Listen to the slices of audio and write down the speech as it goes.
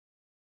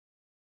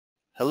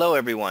Hello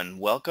everyone,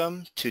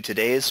 welcome to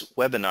today's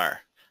webinar,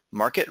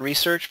 Market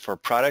Research for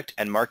Product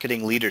and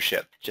Marketing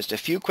Leadership. Just a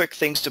few quick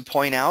things to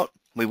point out.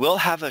 We will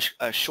have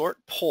a short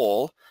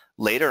poll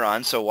later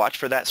on, so watch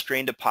for that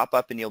screen to pop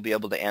up and you'll be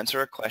able to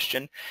answer a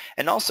question.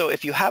 And also,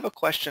 if you have a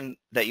question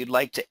that you'd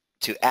like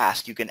to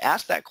ask, you can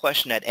ask that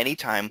question at any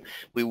time.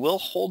 We will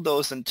hold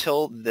those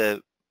until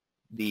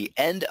the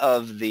end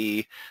of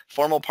the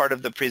formal part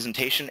of the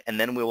presentation, and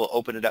then we will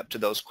open it up to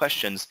those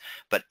questions.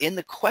 But in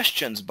the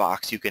questions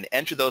box, you can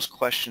enter those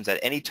questions at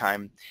any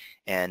time,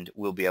 and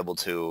we'll be able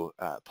to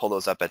pull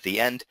those up at the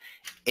end.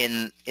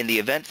 In the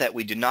event that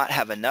we do not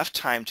have enough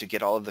time to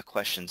get all of the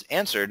questions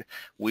answered,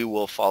 we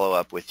will follow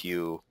up with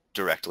you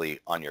directly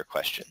on your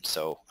question.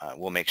 So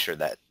we'll make sure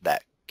that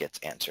that gets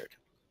answered.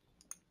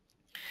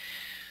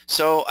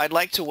 So I'd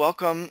like to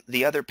welcome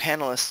the other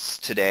panelists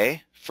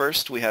today.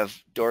 First, we have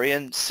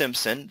Dorian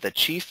Simpson, the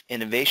Chief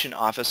Innovation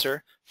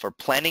Officer for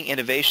Planning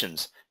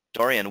Innovations.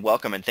 Dorian,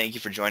 welcome and thank you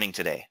for joining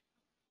today.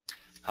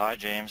 Hi,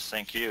 James.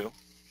 Thank you.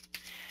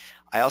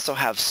 I also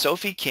have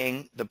Sophie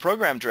King, the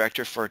Program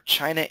Director for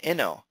China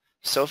Inno.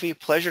 Sophie,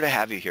 pleasure to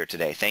have you here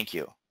today. Thank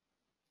you.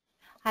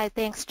 Hi,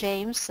 thanks,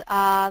 James.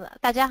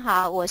 大家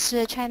好，我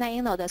是 China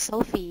Inno 的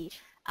Sophie。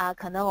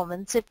可能我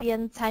们这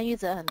边参与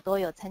者很多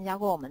有参加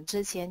过我们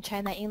之前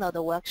China Inno 的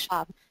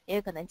workshop， 也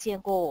有可能见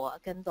过我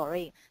跟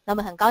Doreen。那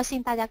么很高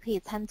兴大家可以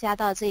参加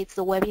到这一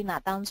次 webinar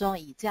当中，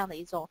以这样的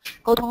一种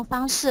沟通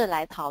方式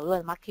来讨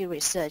论 market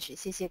research。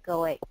谢谢各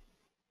位。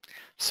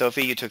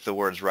Sophie, you took the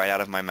words right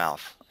out of my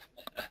mouth.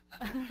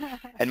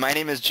 And my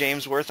name is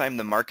James Worth. I'm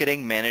the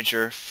Marketing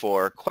Manager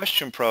for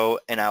QuestionPro,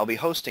 and I'll be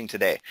hosting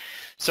today.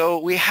 So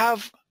we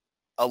have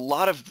a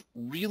lot of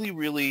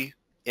really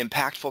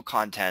impactful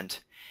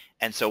content.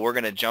 And so we're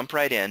going to jump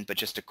right in, but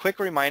just a quick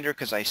reminder,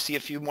 because I see a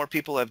few more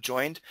people have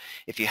joined.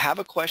 If you have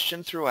a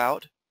question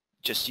throughout,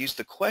 just use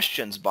the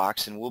questions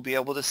box and we'll be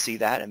able to see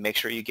that and make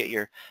sure you get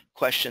your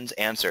questions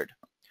answered.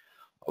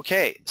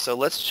 Okay, so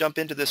let's jump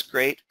into this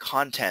great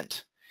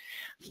content.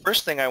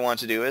 First thing I want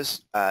to do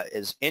is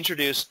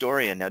introduce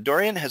Dorian. Now,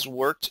 Dorian has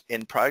worked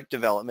in product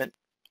development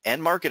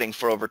and marketing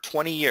for over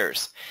 20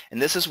 years,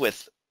 and this is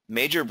with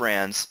major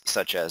brands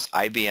such as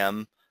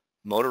IBM,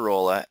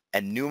 Motorola,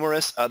 and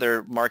numerous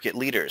other market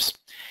leaders.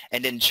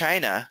 And in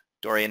China,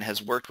 Dorian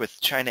has worked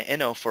with China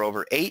Inno for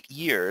over 8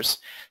 years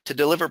to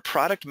deliver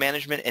product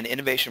management and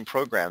innovation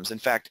programs. In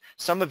fact,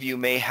 some of you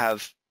may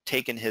have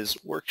taken his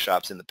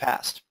workshops in the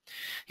past.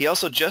 He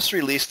also just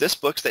released this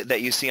book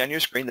that you see on your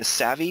screen, The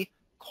Savvy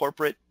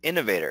Corporate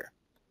Innovator,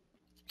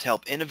 to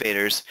help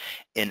innovators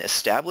in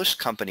established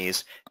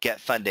companies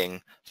get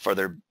funding for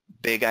their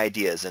big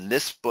ideas. And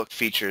this book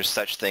features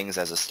such things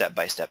as a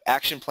step-by-step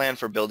action plan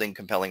for building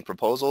compelling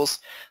proposals,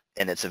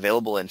 and it's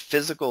available in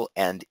physical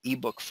and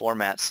ebook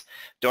formats.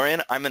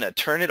 Dorian, I'm going to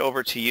turn it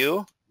over to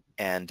you,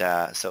 and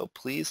so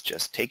please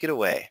just take it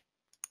away.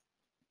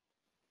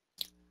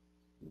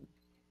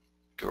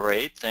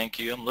 Great, thank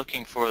you. I'm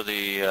looking for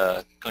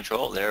the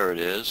control. There it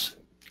is.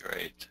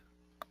 Great.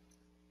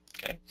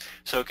 Okay,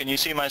 so can you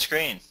see my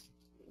screen?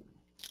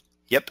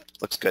 Yep,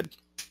 looks good.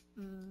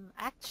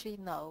 Actually,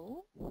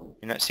 no.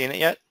 You're not seeing it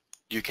yet?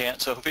 You can't,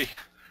 Sophie?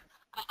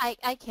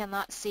 I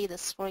cannot see the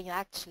screen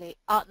actually.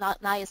 Oh,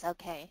 now it's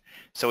okay.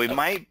 So we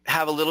might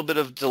have a little bit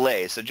of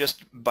delay. So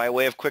just by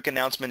way of quick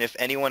announcement, if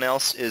anyone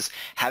else is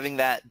having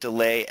that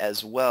delay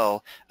as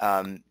well,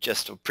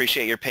 just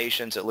appreciate your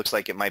patience. It looks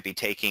like it might be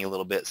taking a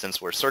little bit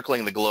since we're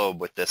circling the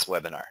globe with this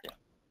webinar.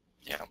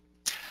 Yeah.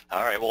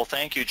 All right, well,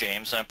 thank you,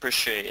 James. I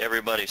appreciate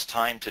everybody's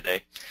time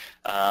today.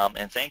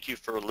 And thank you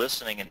for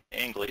listening in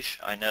English.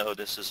 I know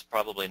this is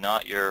probably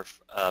not your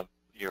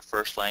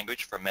first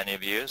language for many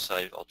of you,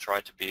 so I'll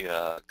try to be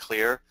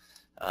clear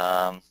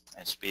and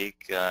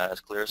speak as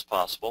clear as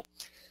possible.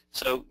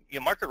 So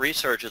market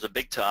research is a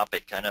big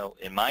topic. I know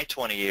in my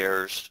 20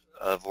 years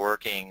of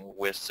working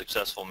with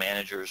successful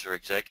managers or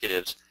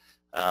executives,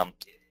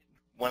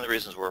 one of the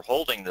reasons we're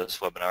holding this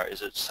webinar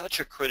is it's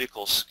such a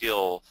critical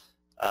skill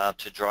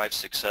to drive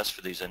success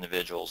for these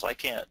individuals. I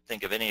can't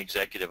think of any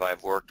executive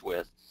I've worked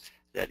with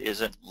that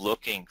isn't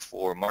looking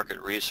for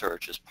market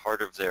research as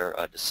part of their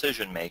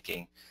decision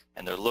making,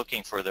 and they're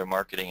looking for their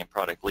marketing and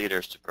product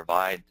leaders to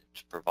provide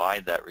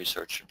that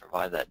research and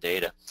provide that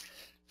data.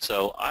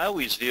 So I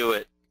always view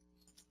it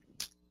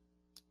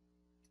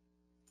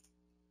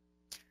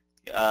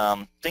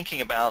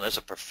thinking about as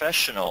a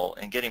professional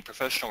and getting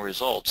professional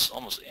results.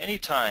 Almost any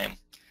time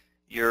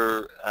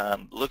you're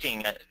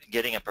looking at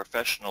getting a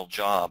professional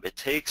job, it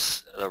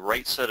takes the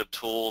right set of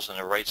tools and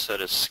the right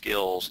set of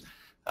skills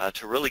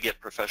to really get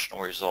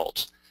professional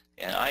results.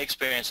 And I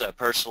experience that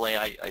personally.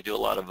 I do a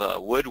lot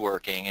of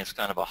woodworking. It's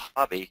kind of a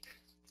hobby,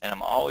 and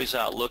I'm always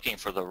out looking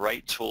for the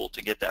right tool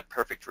to get that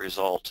perfect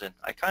result. And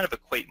I kind of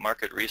equate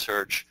market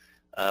research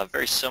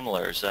very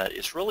similar, is that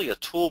it's really a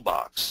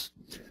toolbox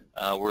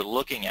we're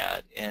looking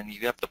at, and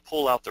you have to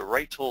pull out the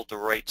right tool at the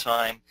right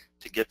time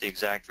to get the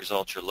exact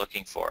results you're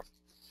looking for.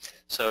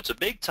 So it's a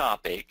big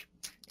topic,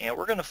 and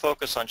we're going to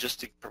focus on just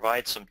to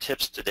provide some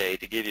tips today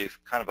to give you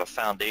kind of a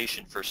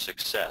foundation for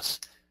success.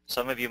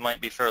 Some of you might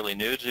be fairly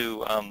new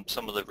to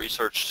some of the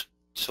research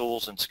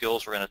tools and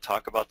skills we're going to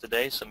talk about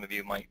today. Some of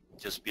you might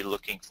just be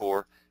looking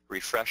for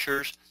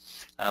refreshers.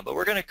 But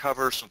we're going to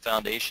cover some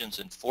foundations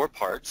in 4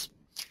 parts.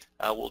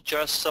 We'll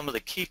address some of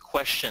the key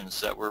questions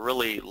that we're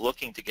really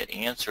looking to get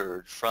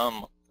answered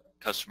from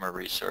customer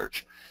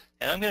research.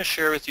 And I'm going to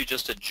share with you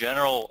just a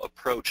general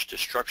approach to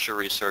structure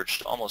research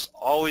to almost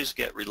always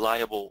get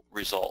reliable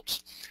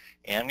results.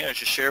 And I'm going to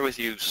just share with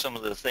you some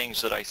of the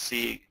things that I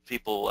see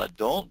people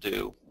don't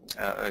do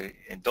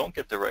and don't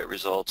get the right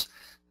results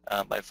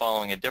by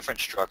following a different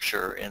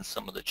structure and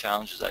some of the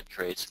challenges that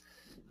creates.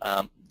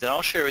 Then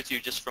I'll share with you,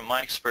 just from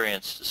my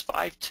experience, just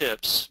 5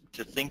 tips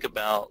to think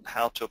about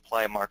how to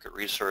apply market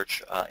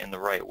research in the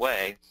right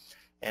way.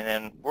 And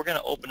then we're going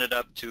to open it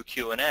up to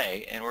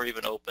Q&A, and we're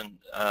even open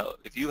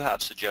if you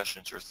have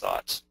suggestions or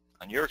thoughts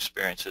on your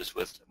experiences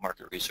with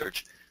market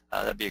research.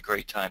 That'd be a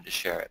great time to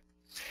share it.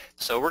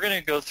 So we're going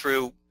to go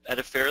through at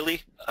a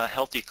fairly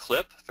healthy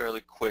clip, fairly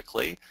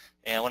quickly,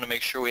 and I want to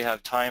make sure we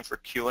have time for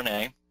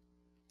Q&A.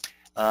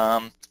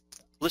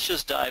 Let's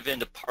just dive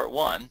into part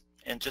 1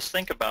 and just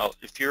think about,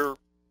 if you're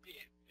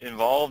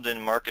involved in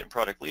market and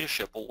product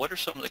leadership, well, what are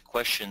some of the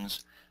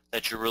questions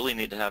that you really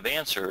need to have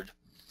answered?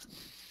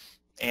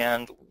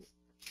 And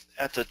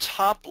at the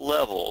top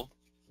level,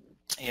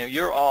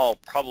 you're all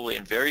probably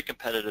in very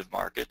competitive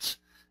markets,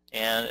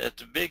 and at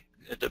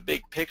the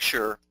big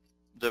picture,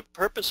 the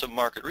purpose of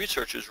market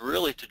research is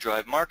really to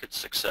drive market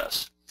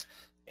success.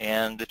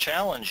 And the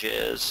challenge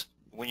is,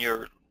 when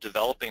you're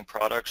developing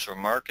products or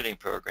marketing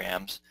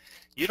programs,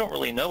 you don't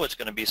really know what's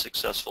going to be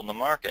successful in the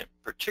market,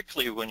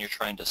 particularly when you're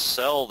trying to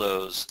sell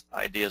those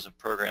ideas and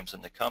programs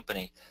in the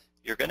company.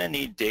 You're going to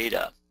need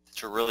data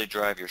to really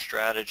drive your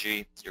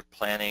strategy, your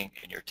planning,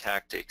 and your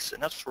tactics.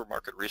 And that's where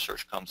market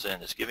research comes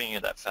in, is giving you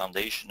that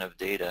foundation of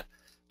data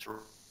to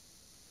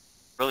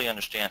really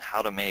understand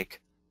how to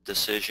make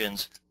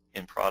decisions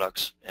in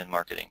products and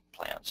marketing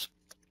plans.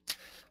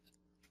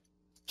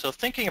 So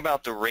thinking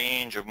about the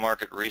range of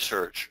market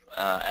research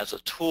as a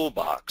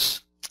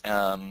toolbox,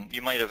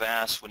 you might have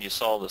asked when you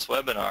saw this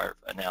webinar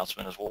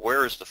announcement is, well,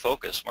 where is the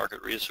focus?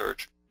 Market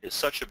research is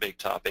such a big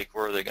topic,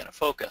 where are they going to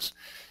focus?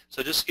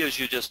 So this gives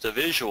you just a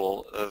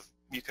visual of,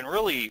 you can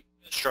really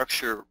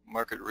structure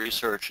market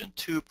research in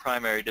 2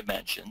 primary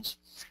dimensions.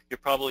 You're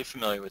probably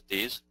familiar with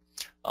these.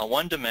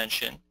 One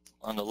dimension,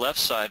 on the left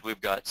side, we've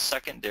got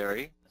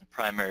secondary and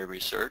primary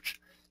research.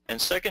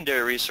 And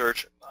secondary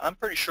research, I'm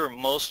pretty sure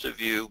most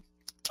of you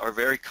are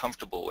very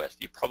comfortable with.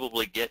 You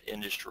probably get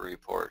industry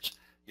reports.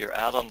 You're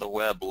out on the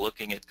web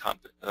looking at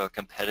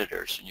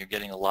competitors, and you're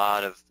getting a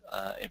lot of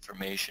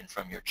information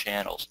from your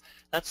channels.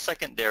 That's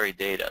secondary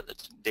data.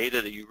 That's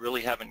data that you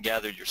really haven't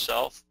gathered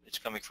yourself. It's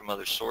coming from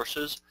other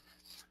sources.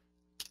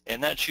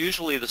 And that's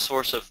usually the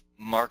source of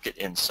market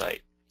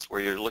insight,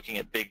 where you're looking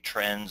at big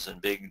trends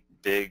and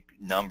big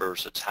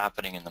numbers that's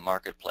happening in the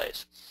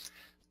marketplace.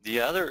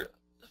 The other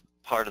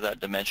part of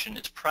that dimension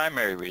is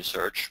primary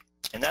research,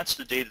 and that's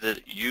the data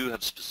that you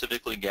have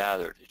specifically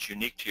gathered. It's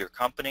unique to your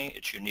company,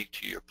 it's unique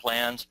to your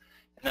plans,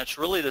 and that's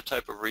really the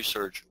type of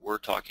research we're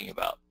talking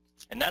about.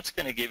 And that's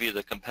going to give you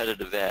the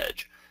competitive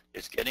edge.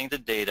 It's getting the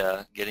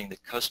data, getting the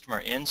customer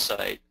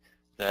insight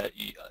that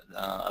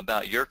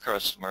about your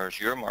customers,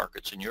 your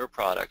markets, and your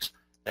products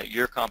that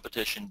your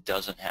competition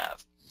doesn't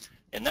have.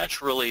 And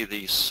that's really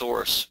the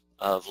source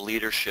of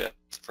leadership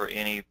for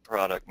any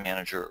product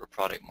manager or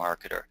product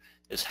marketer,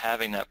 is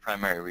having that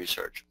primary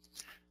research.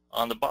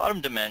 On the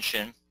bottom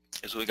dimension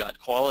is we got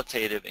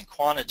qualitative and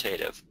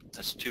quantitative.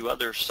 That's 2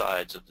 other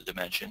sides of the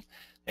dimension.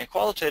 And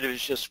qualitative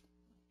is just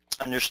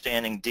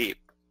understanding deep,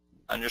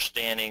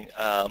 understanding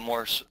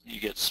more. You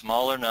get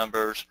smaller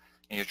numbers,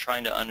 and you're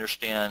trying to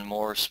understand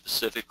more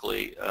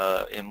specifically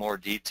and more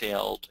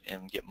detailed,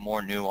 and get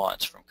more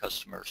nuance from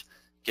customers,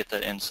 get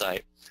that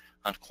insight.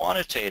 On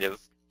quantitative,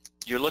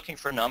 you're looking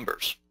for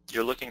numbers.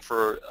 You're looking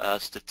for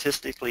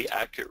statistically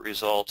accurate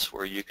results,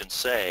 where you can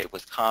say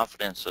with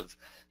confidence of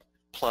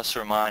plus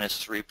or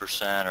minus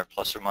 3% or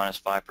plus or minus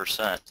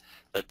 5%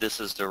 that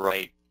this is the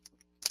right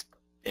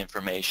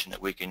information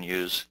that we can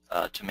use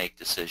to make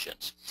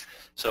decisions.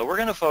 So we're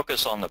going to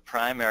focus on the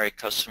primary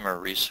customer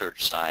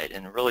research side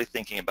and really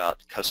thinking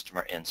about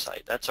customer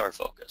insight. That's our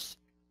focus.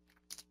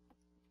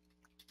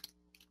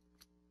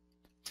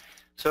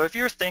 So if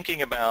you're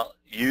thinking about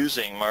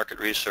using market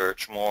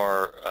research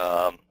more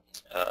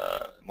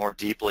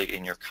deeply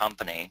in your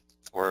company,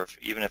 or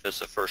even if it's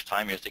the first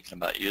time you're thinking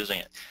about using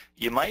it,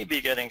 you might be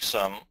getting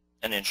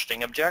an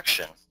interesting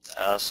objection.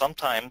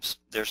 Sometimes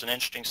there's an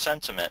interesting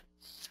sentiment,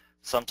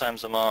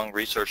 sometimes among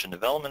research and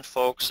development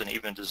folks and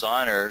even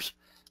designers,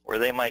 where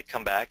they might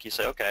come back, you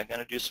say, okay, I'm going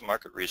to do some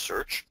market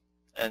research,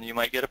 and you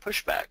might get a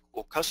pushback.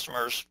 Well,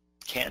 customers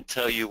can't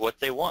tell you what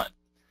they want.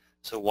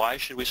 So why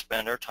should we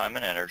spend our time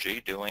and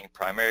energy doing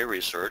primary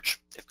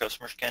research if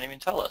customers can't even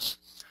tell us?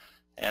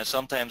 And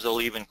sometimes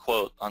they'll even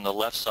quote, on the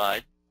left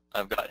side,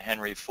 I've got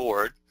Henry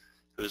Ford,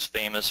 who's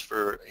famous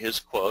for his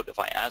quote, if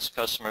I asked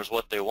customers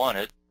what they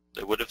wanted,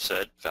 they would have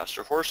said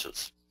faster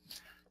horses.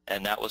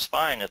 And that was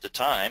fine at the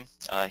time.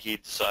 He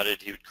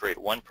decided he would create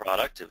one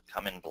product. It would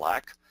come in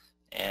black.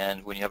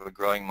 And when you have a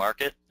growing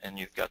market and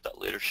you've got that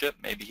leadership,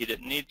 maybe he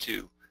didn't need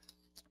to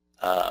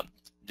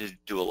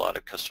do a lot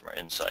of customer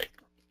insight.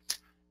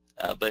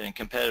 But in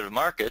competitive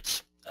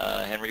markets,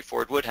 Henry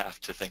Ford would have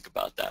to think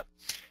about that.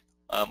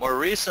 More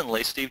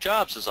recently, Steve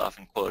Jobs is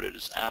often quoted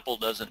as Apple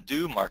doesn't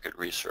do market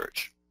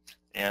research.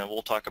 And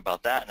we'll talk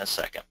about that in a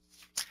second.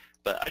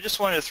 But I just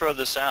wanted to throw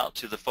this out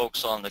to the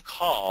folks on the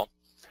call,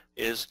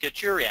 is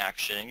get your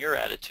reaction and your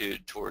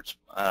attitude towards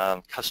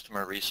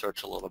customer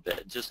research a little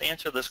bit. Just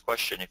answer this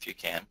question if you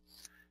can,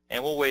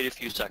 and we'll wait a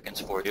few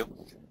seconds for you.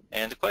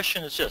 And the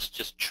question is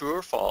just true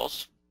or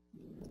false,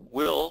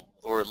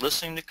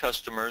 listening to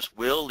customers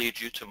will lead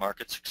you to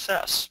market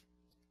success?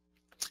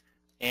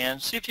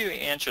 And see if you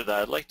answer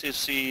that. I'd like to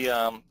see,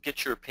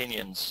 get your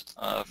opinions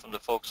from the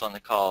folks on the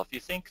call. If you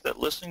think that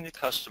listening to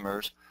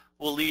customers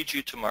will lead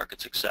you to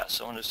market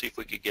success. I want to see if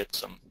we could get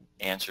some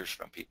answers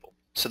from people.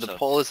 So the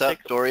poll is up,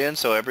 Dorian.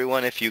 So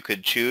everyone, if you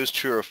could choose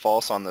true or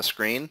false on the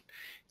screen,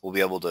 we'll be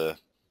able to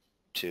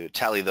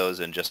tally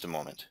those in just a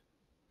moment.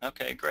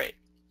 Okay, great.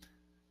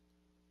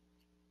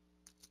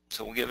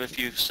 So we'll give a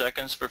few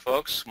seconds for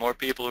folks. More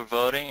people are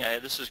voting. Hey,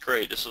 this is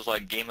great. This is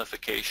like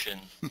gamification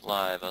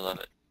live. I love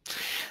it.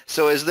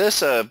 So is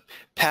this a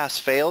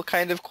pass-fail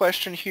kind of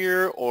question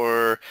here,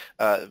 or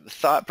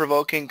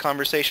thought-provoking,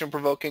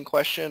 conversation-provoking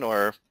question,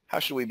 or how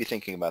should we be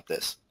thinking about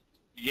this?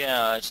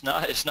 Yeah, it's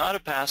not a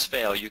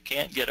pass-fail. You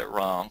can't get it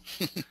wrong.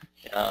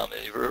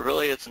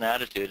 Really, it's an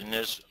attitude, and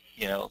there's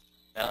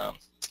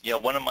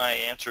one of my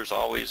answers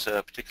always,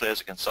 particularly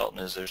as a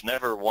consultant, is there's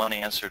never one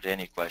answer to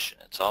any question.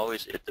 It's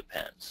always it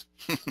depends.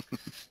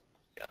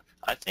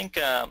 I think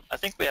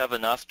we have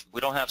enough.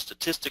 We don't have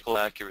statistical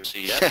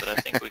accuracy yet, but I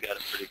think we got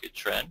a pretty good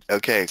trend.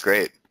 Okay,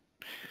 great.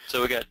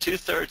 So we got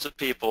 2/3 of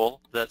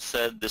people that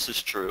said this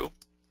is true,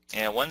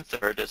 and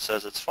 1/3 that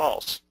says it's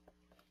false.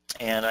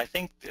 And I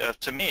think,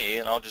 to me,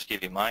 and I'll just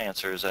give you my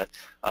answer, is that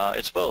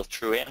it's both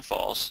true and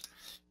false.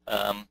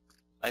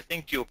 I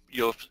think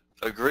you'll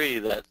agree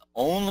that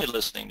only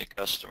listening to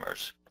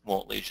customers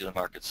won't lead you to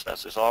market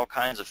success. There's all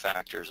kinds of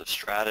factors of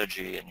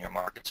strategy in your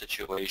market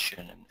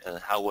situation and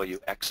how well you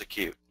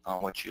execute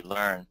on what you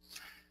learn.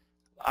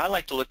 I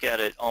like to look at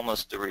it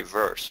almost the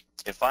reverse.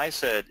 If I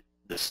said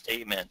the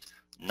statement,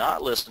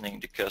 not listening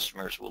to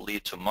customers will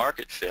lead to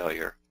market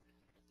failure,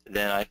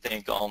 then I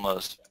think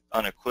almost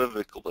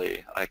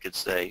unequivocally I could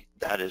say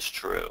that is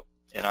true.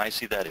 And I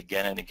see that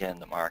again and again in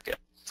the market.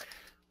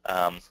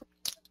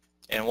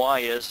 And why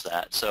is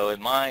that? So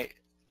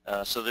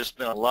so there's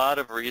been a lot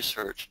of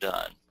research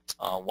done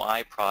on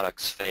why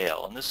products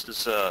fail, and this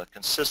is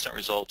consistent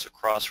results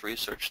across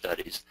research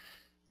studies,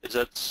 is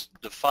that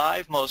the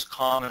 5 most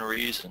common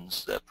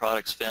reasons that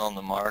products fail in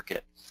the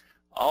market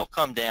all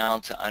come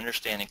down to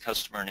understanding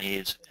customer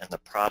needs and the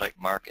product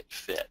market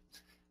fit,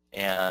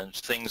 and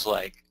things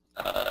like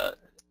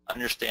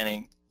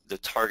understanding the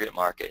target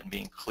market and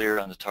being clear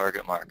on the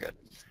target market,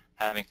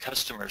 having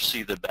customers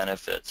see the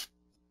benefits,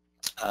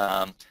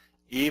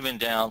 even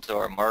down to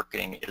our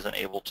marketing isn't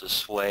able to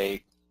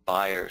sway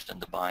buyers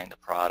into buying the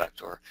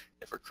product, or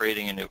if we're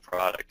creating a new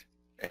product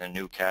in a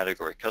new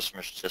category,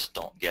 customers just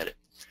don't get it.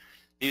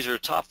 These are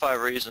top 5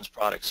 reasons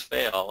products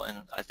fail,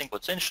 and I think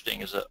what's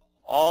interesting is that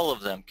all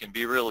of them can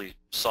be really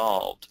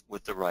solved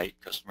with the right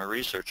customer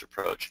research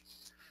approach.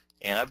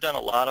 And I've done a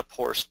lot of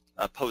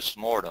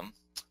post-mortem.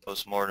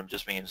 Post-mortem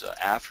just means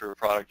after a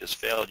product has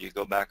failed, you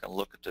go back and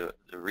look at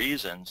the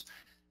reasons,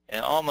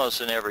 and almost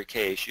in every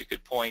case you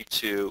could point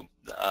to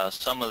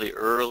some of the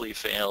early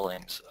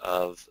failings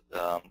of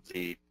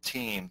the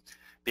team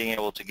being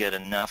able to get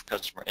enough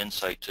customer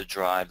insight to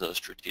drive those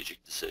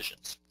strategic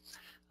decisions.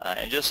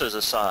 And just as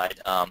a side,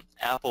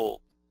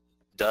 Apple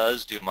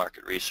does do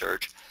market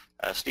research.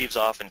 Steve's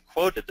often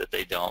quoted that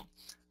they don't,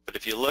 but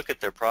if you look at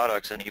their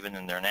products and even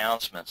in their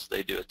announcements,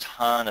 they do a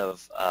ton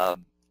of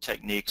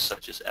techniques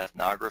such as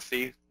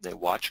ethnography. They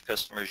watch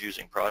customers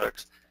using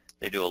products.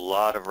 They do a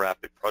lot of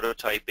rapid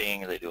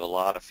prototyping. They do a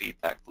lot of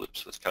feedback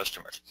loops with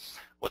customers.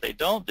 What they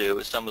don't do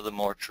is some of the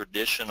more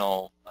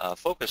traditional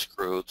focus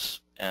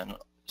groups and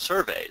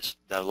surveys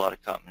that a lot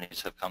of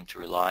companies have come to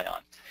rely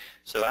on.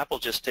 So Apple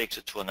just takes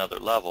it to another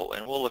level,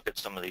 and we'll look at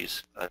some of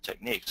these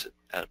techniques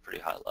at a pretty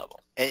high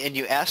level. And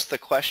you asked the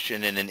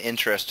question in an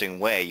interesting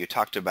way. You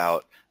talked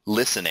about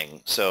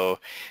listening. So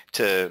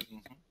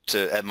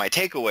my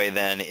takeaway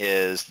then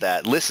is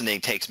that listening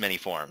takes many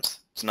forms.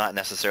 It's not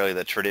necessarily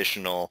the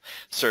traditional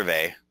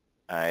survey.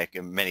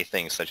 Many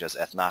things such as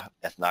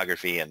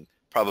ethnography, and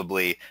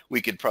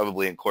we could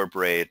probably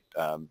incorporate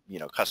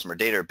customer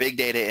data or big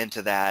data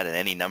into that, and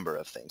any number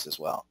of things as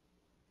well.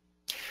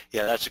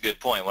 Yeah, that's a good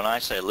point. When I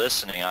say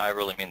listening, I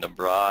really mean the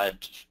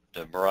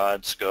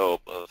broad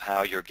scope of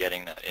how you're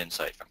getting that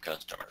insight from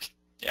customers.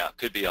 Yeah, it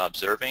could be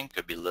observing,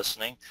 could be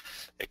listening,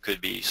 it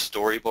could be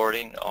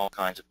storyboarding, all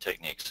kinds of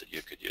techniques that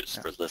you could use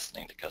for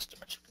listening to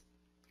customers.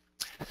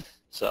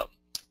 So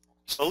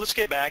let's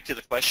get back to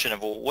the question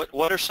of, well,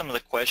 what are some of the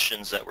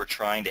questions that we're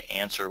trying to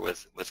answer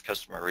with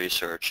customer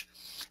research?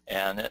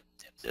 And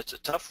it's a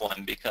tough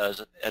one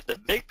because at the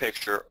big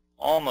picture,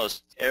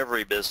 almost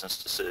every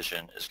business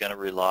decision is going to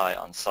rely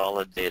on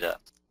solid data,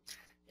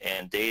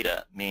 and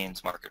data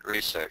means market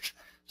research.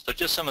 So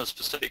just some of the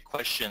specific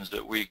questions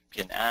that we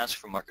can ask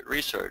for market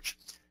research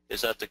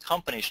is at the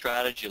company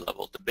strategy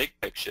level, the big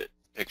picture,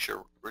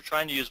 we're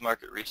trying to use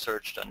market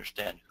research to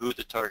understand who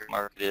the target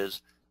market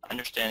is,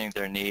 understanding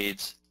their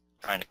needs,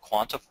 trying to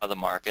quantify the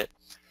market.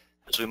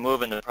 As we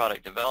move into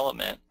product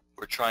development,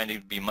 we're trying to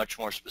be much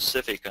more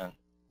specific on,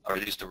 are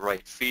these the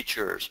right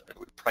features? Are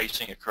we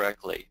pricing it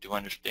correctly? Do we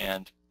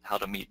understand how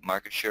to meet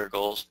market share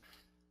goals?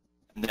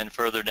 And then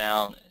further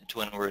down to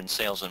when we're in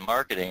sales and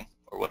marketing,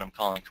 or what I'm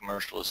calling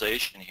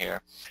commercialization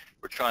here,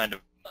 we're trying to,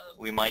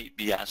 we might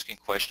be asking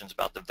questions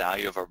about the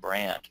value of our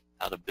brand,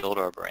 how to build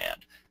our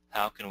brand,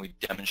 how can we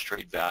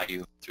demonstrate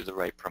value through the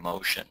right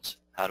promotions,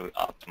 how do we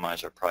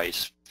optimize our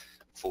price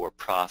for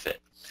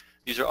profit.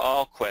 These are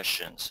all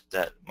questions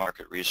that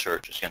market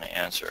research is going to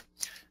answer.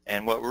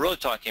 And what we're really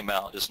talking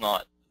about is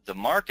not the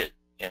market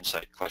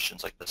insight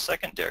questions like the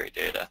secondary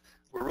data.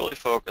 We're really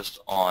focused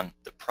on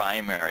the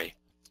primary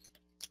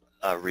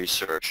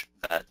research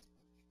that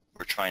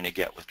we're trying to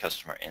get with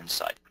customer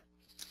insight.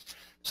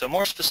 So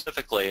more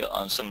specifically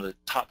on some of the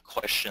top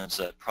questions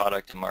that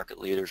product and market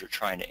leaders are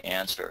trying to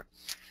answer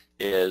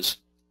is,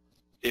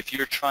 if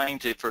you're trying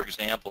to, for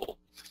example,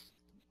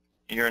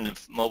 you're in the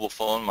mobile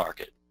phone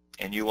market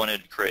and you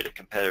wanted to create a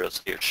competitor, let's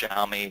say you're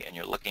Xiaomi, and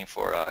you're looking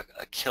for a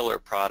killer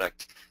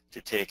product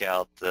to take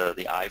out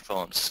the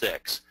iPhone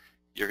 6,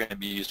 you're going to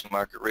be using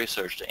market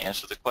research to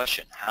answer the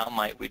question, how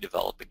might we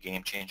develop a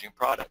game-changing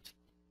product?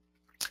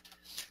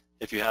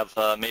 If you have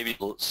maybe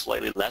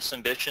slightly less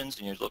ambitions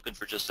and you're looking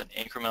for just an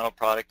incremental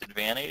product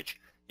advantage,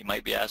 you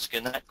might be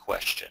asking that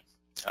question.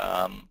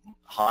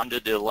 Honda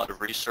did a lot of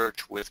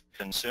research with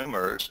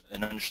consumers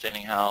and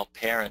understanding how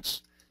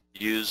parents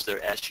use their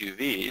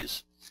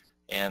SUVs,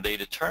 and they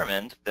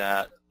determined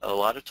that a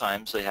lot of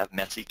times they have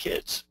messy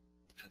kids.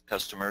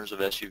 Customers of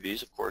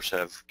SUVs, of course,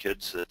 have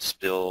kids that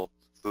spill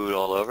food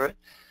all over it,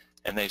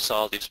 and they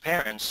saw these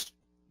parents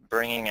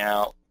bringing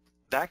out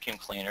vacuum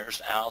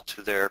cleaners out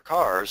to their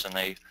cars, and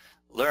they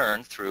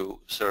learned through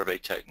survey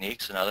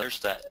techniques and others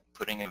that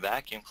putting a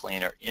vacuum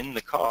cleaner in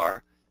the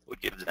car would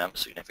give them a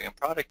significant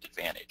product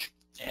advantage.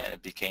 And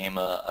it became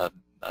a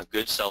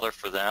good seller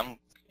for them,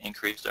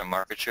 increased their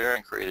market share,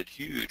 and created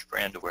huge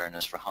brand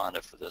awareness for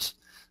Honda for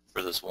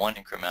this one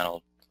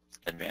incremental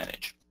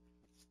advantage.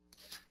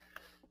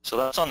 So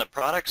that's on the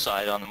product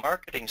side. On the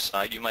marketing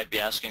side, you might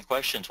be asking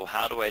questions, well,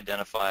 how do I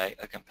identify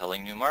a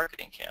compelling new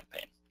marketing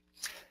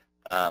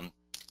campaign?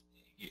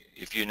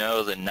 If you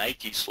know the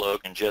Nike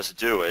slogan, just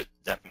do it,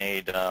 that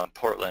made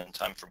Portland,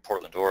 I'm from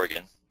Portland,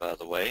 Oregon, by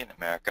the way, in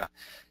America,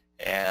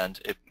 and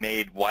it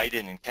made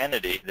Wyden and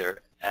Kennedy, their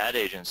ad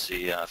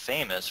agency,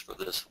 famous for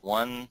this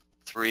one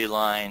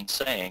 3-line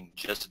saying,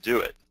 just do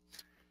it.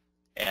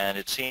 And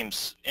it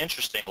seems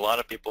interesting, a lot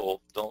of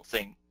people don't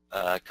think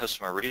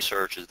customer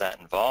research is that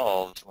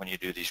involved when you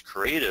do these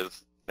creative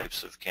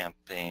types of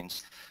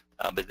campaigns,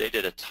 but they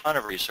did a ton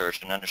of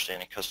research in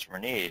understanding customer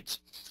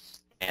needs,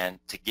 and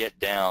to get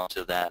down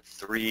to that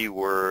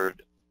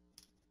 3-word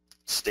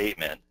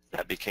statement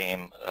that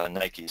became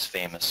Nike's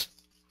famous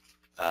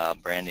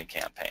branding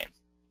campaign.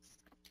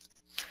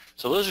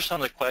 So those are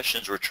some of the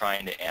questions we're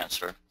trying to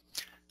answer.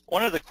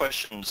 One of the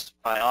questions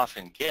I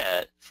often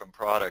get from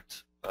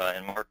product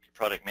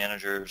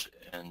managers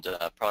and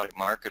product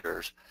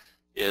marketers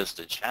is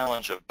the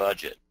challenge of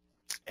budget.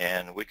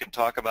 And we can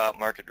talk about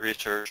market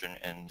research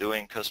and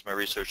doing customer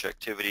research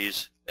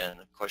activities, and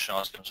the question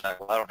always comes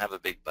back, well, I don't have a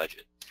big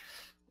budget.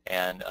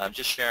 And I'm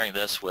just sharing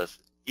this with,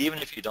 even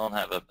if you don't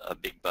have a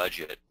big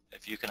budget,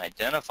 if you can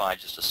identify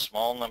just a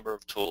small number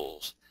of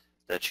tools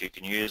that you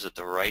can use at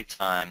the right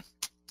time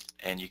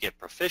and you get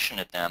proficient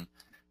at them,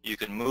 you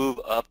can move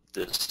up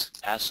this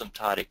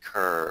asymptotic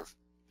curve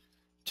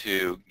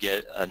to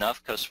get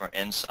enough customer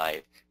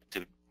insight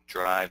to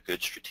drive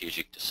good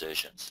strategic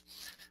decisions.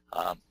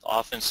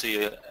 Often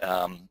see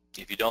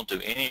if you don't do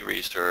any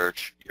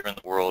research, you're in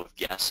the world of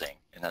guessing,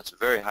 and that's a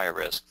very high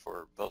risk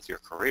for both your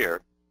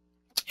career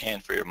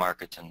and for your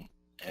markets and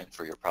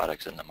for your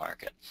products in the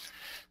market.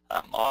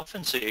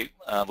 Often see,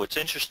 what's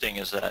interesting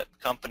is that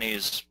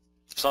companies,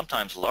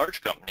 sometimes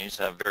large companies,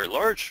 have very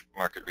large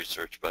market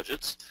research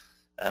budgets,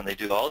 and they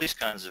do all these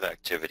kinds of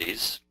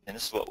activities, and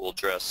this is what we'll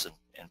address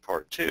in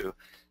part 2.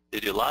 They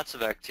do lots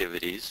of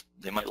activities,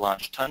 they might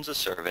launch tons of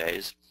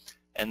surveys,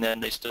 and then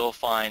they still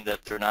find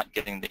that they're not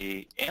getting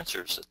the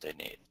answers that they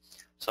need.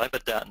 So I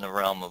put that in the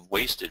realm of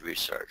wasted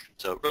research.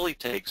 So it really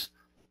takes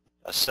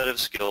a set of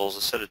skills,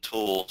 a set of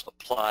tools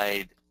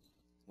applied,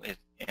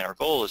 and our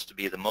goal is to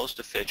be the most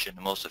efficient,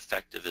 the most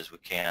effective as we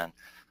can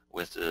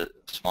with the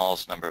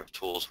smallest number of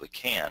tools we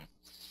can.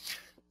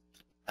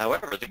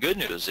 However, the good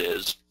news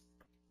is,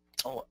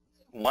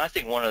 I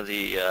think one of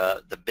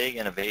the big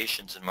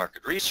innovations in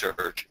market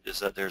research is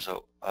that there's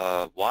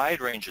a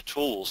wide range of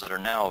tools that are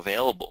now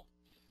available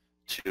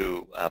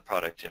to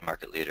product and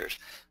market leaders.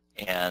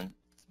 And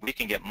we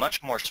can get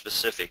much more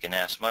specific and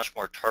ask much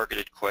more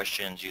targeted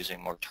questions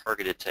using more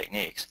targeted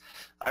techniques.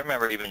 I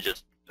remember even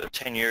just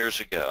 10 years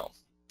ago,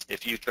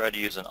 if you tried to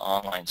use an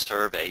online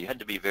survey, you had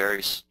to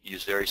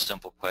use very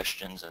simple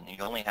questions, and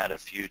you only had a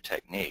few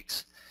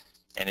techniques.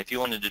 And if you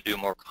wanted to do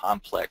more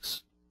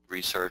complex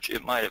research,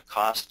 it might have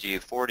cost you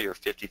 $40,000 or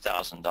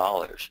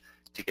 $50,000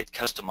 to get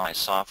customized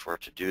software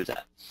to do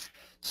that.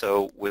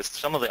 So with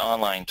some of the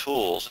online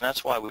tools, and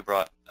that's why we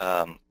brought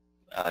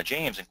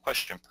James and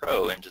Question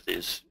Pro into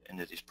these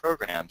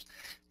programs,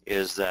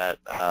 is that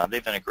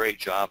they've done a great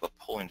job of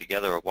pulling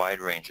together a wide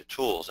range of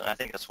tools, and I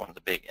think that's one of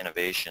the big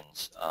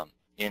innovations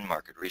in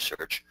market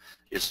research,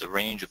 is the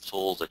range of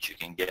tools that you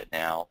can get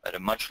now at a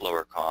much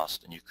lower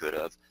cost than you could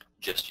have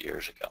just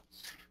years ago.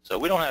 So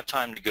we don't have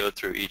time to go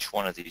through each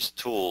one of these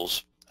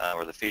tools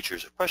or the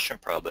features of Question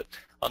Pro, but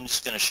I'm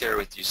just going to share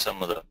with you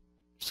some of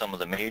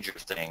the major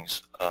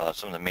things,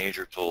 some of the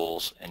major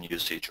tools and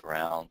usage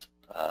around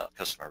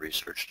customer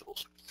research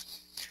tools.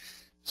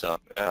 So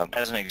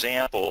as an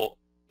example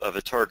of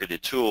a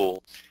targeted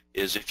tool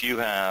is if you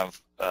have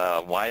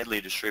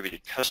widely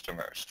distributed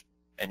customers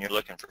and you're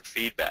looking for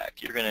feedback,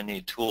 you're going to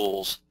need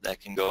tools that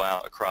can go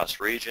out across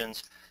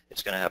regions.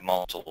 It's going to have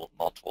multiple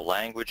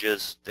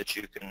languages that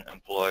you can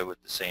employ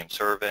with the same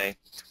survey.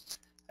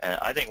 And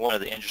I think one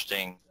of the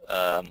interesting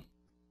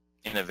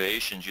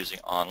innovations using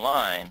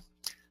online,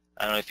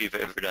 I don't know if you've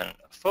ever done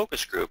a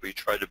focus group where you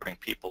try to bring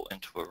people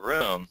into a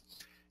room.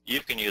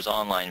 You can use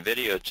online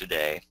video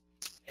today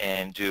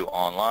and do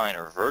online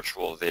or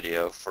virtual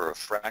video for a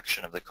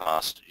fraction of the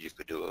cost you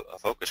could do a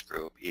focus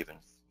group even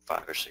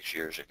 5 or 6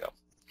 years ago.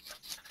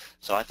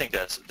 So I think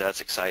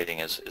that's exciting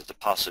is the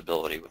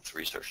possibility with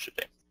research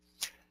today.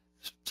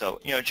 So,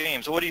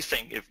 James, what do you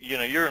think, if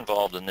you're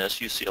involved in this,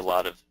 you see a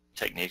lot of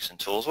techniques and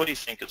tools, what do you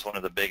think is one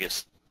of the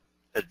biggest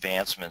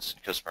advancements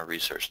in customer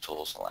research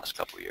tools in the last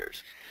couple of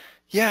years?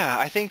 Yeah,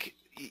 I think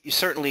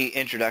certainly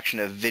introduction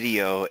of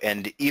video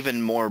and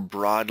even more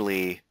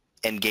broadly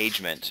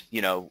engagement,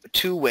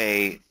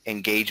 two-way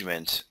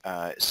engagement,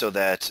 so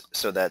that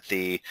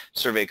the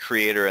survey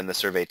creator and the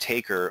survey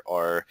taker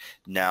are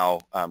now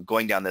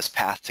going down this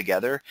path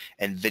together,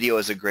 and video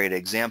is a great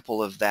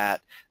example of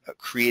that.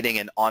 Creating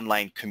an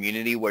online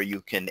community where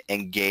you can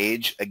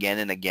engage again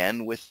and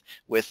again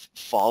with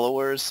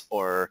followers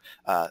or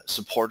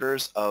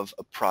supporters of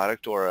a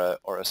product or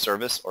a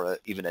service or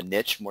even a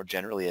niche, more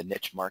generally a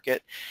niche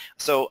market.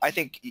 So I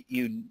think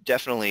you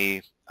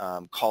definitely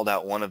called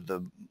out one of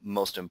the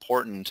most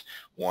important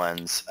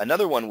ones.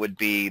 Another one would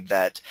be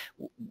that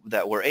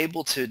we're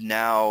able to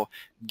now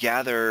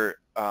gather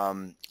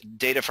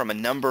data from a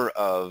number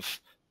of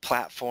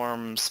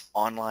platforms,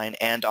 online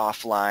and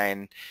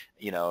offline,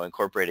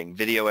 incorporating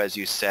video, as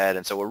you said.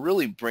 And so we're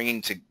really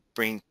bring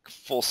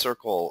full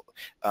circle,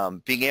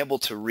 being able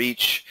to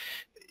reach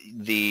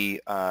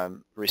the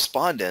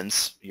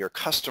respondents, your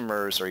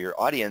customers or your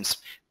audience,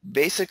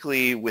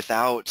 basically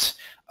without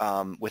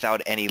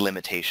any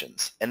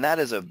limitations. And that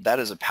is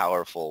a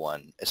powerful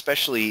one,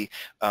 especially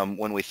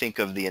when we think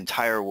of the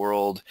entire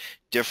world,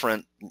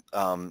 different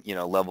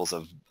levels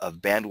of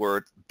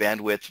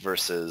bandwidth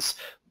versus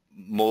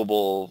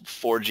mobile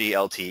 4G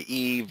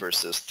LTE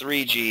versus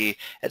 3G,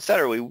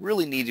 etc. We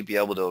really need to be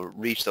able to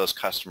reach those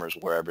customers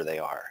wherever they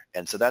are.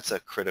 And so that's a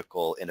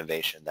critical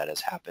innovation that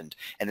has happened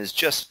and is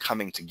just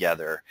coming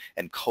together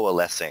and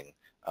coalescing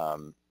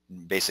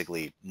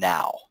basically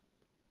now.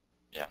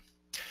 Yeah.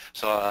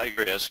 So I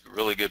agree. That's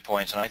really good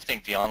points. And I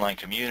think the online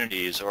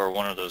communities are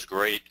one of those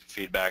great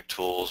feedback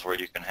tools where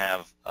you can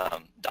have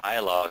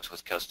dialogues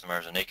with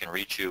customers and they can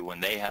reach you when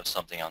they have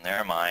something on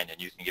their mind,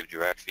 and you can give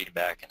direct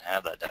feedback and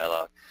have that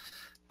dialogue.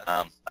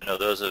 I know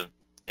those are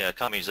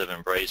companies that have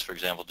embraced, for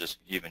example, just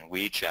even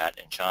WeChat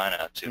in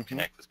China to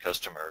connect with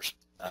customers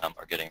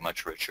are getting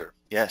much richer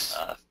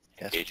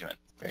engagement.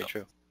 Very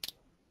true.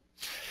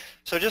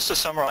 So just to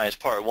summarize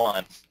part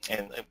one,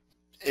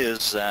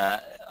 is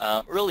that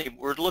really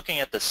we're looking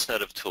at the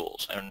set of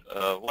tools, and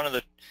one of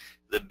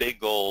the big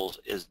goals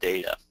is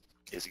data,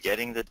 is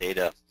getting the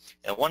data.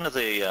 And one of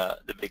the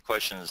big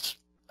questions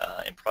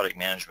in product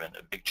management,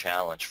 a big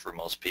challenge for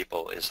most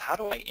people, is how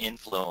do I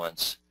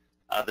influence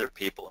other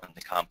people in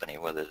the company,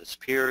 whether it's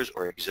peers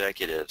or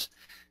executives,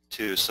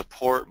 to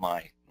support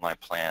my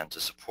plan,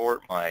 to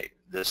support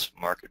this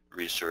market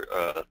research,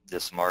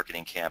 this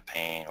marketing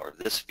campaign, or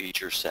this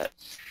feature set.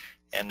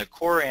 And the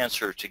core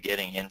answer to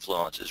getting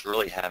influence is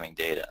really having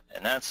data,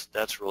 and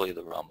that's really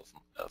the realm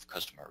of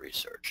customer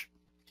research.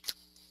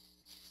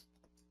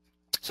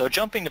 So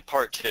jumping to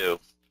part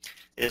two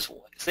is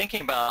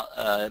thinking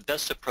about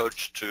best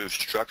approach to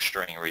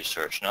structuring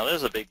research. Now,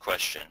 there's a big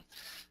question,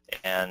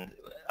 and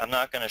I'm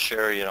not going to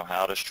share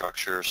how to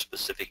structure a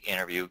specific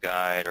interview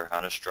guide or how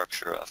to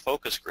structure a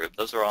focus group.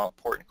 Those are all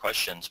important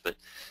questions, but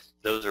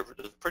those are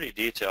pretty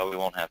detailed. We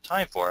won't have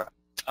time for it.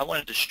 I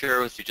wanted to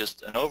share with you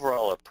just an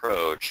overall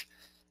approach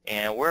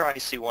and where I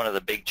see one of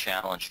the big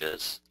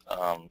challenges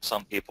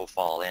some people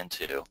fall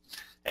into,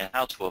 and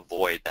how to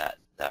avoid that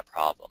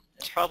problem.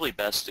 It's probably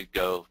best to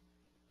go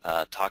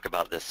talk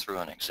about this through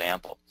an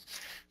example.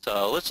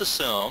 So let's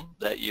assume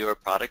that you're a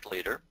product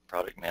leader,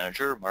 product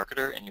manager,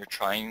 marketer, and you're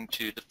trying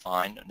to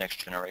define a next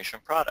generation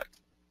product.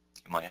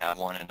 You might have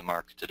one in the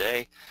market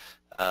today,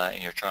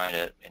 and you're trying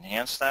to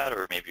enhance that,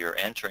 or maybe you're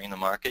entering the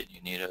market,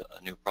 you need a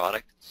new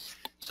product.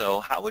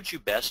 So how would you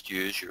best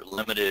use your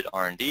limited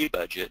R&D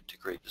budget to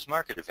create this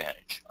market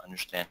advantage,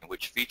 understanding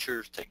which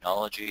features,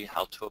 technology,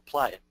 how to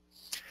apply it?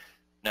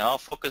 Now I'll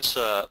focus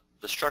the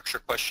structure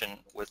question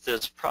with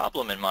this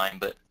problem in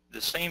mind, but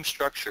the same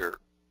structure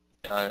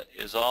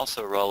is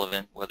also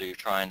relevant whether you're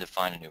trying to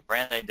find a new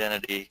brand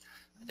identity,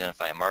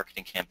 identify a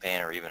marketing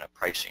campaign, or even a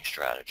pricing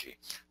strategy.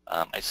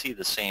 I see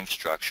the same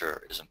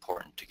structure is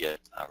important to get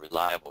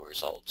reliable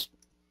results.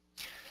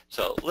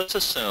 So let's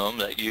assume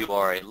that you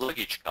are a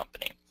luggage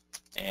company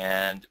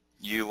and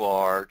you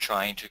are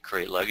trying to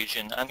create luggage,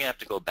 and I'm going to have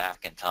to go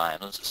back in time.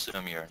 Let's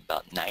assume you're in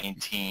about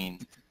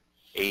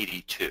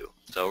 1982.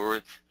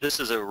 So this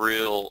is a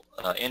real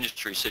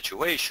industry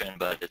situation,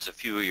 but it's a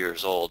few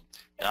years old,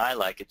 and I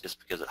like it just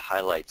because it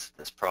highlights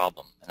this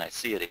problem, and I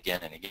see it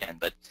again and again,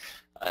 but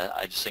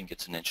I just think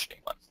it's an interesting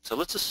one. So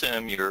let's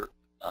assume you're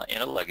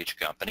in a luggage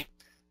company,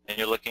 and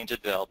you're looking to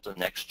develop the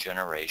next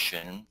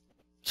generation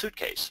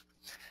suitcase.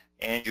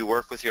 And you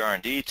work with your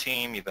R&D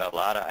team, you've got a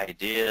lot of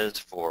ideas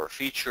for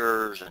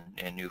features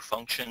and new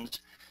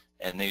functions,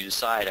 and then you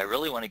decide, I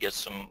really want to get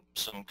some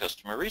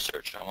customer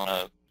research. I want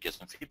to get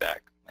some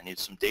feedback. I need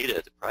some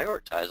data to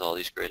prioritize all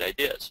these great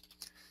ideas.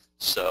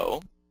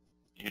 So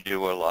you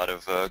do what a lot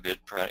of good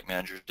product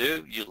managers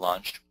do. You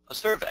launch a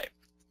survey.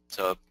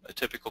 So a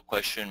typical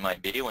question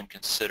might be, when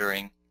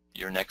considering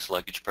your next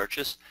luggage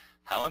purchase,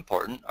 how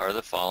important are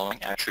the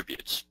following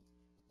attributes?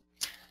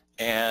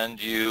 And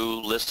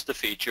you list the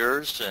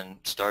features, and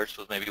starts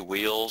with maybe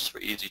wheels for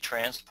easy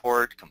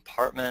transport,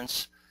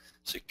 compartments,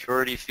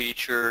 security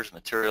features,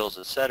 materials,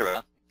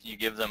 etc. You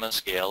give them a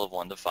scale of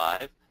 1 to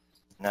 5, and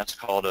that's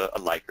called a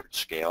Likert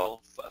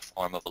scale, a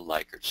form of a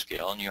Likert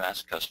scale, and you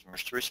ask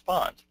customers to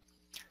respond.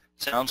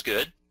 Sounds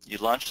good. You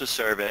launch the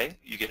survey,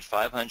 you get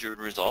 500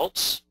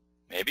 results,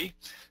 maybe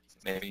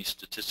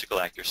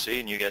statistical accuracy,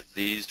 and you get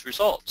these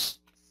results.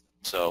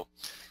 So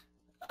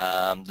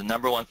the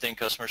number one thing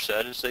customers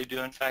said is they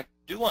do in fact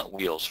want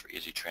wheels for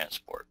easy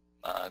transport.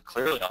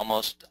 Clearly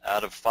almost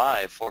out of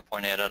 5,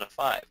 4.8 out of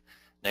 5.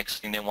 Next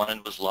thing they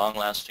wanted was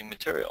long-lasting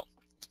material.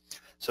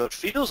 So it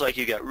feels like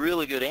you got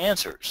really good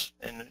answers,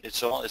 and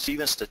it's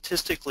even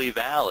statistically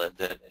valid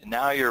that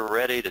now you're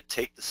ready to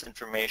take this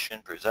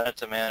information, present it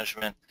to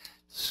management,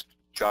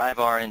 drive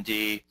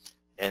R&D,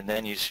 and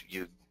then you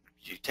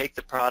take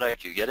the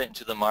product, you get it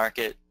into the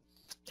market,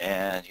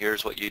 and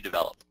here's what you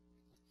develop.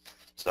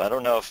 So I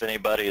don't know if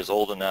anybody is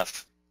old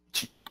enough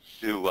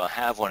to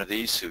have one of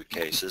these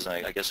suitcases.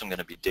 I guess I'm going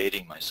to be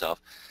dating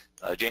myself.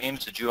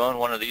 James, did you own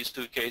one of these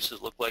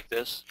suitcases look like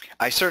this?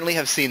 I certainly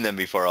have seen them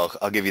before.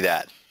 I'll give you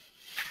that.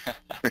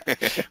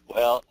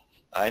 Well,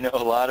 I know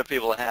a lot of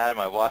people had them.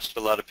 I watched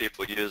a lot of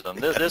people use them.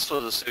 This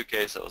was a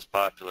suitcase that was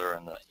popular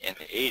in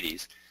the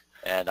 80s,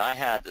 and I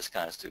had this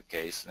kind of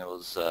suitcase, and it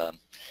was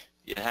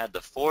it had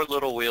the 4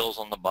 little wheels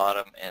on the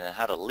bottom, and it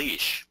had a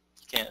leash.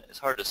 It's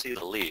hard to see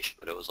the leash,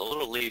 but it was a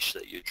little leash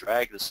that you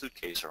drag the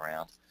suitcase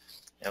around.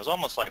 And it was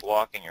almost like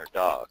walking your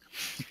dog.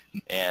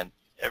 And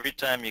every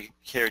time you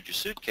carried your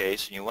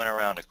suitcase and you went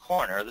around a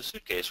corner, the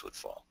suitcase would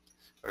fall.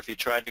 Or if you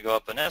tried to go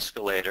up an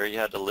escalator, you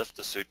had to lift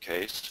the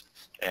suitcase,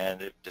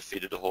 and it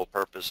defeated the whole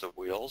purpose of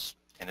wheels.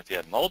 And if you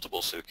had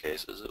multiple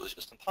suitcases, it was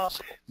just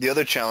impossible. The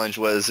other challenge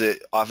was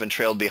it often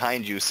trailed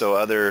behind you, so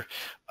other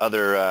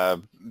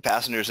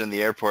passengers in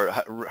the airport,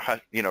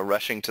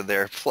 rushing to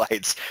their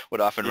flights,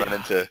 would often run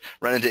into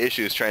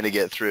issues trying to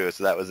get through.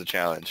 So that was a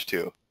challenge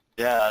too.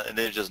 Yeah, and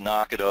they just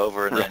knock it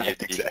over, and then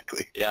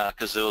exactly. Yeah,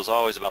 because it was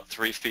always about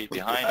 3 feet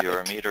behind you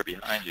or a meter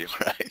behind you.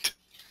 Right.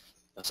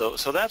 So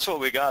that's what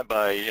we got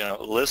by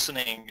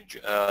listening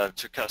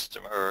to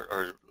customer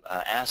or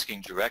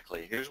asking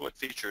directly. Here's what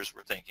features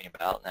we're thinking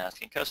about, and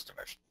asking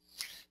customers.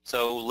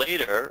 So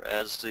later,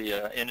 as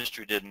the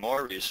industry did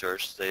more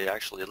research, they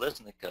actually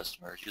listened to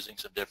customers using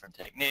some different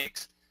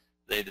techniques.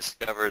 They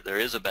discovered there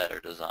is a better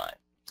design,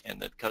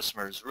 and that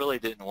customers really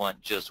didn't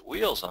want just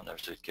wheels on their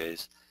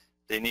suitcase.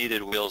 They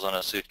needed wheels on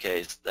a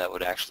suitcase that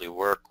would actually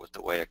work with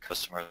the way a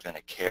customer is going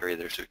to carry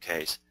their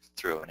suitcase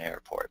through an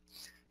airport.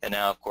 And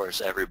now, of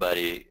course,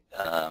 everybody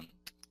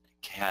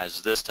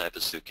has this type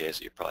of suitcase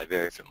that you're probably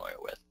very familiar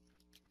with.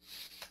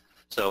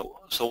 So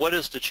what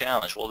is the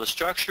challenge? Well, the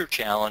structure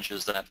challenge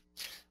is that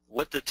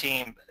what the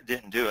team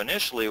didn't do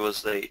initially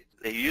was they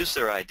used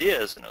their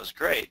ideas, and it was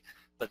great,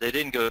 but they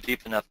didn't go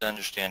deep enough to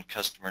understand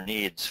customer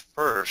needs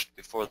first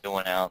before they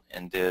went out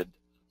and did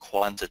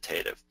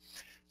quantitative.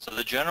 So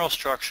the general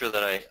structure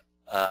that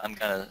I'm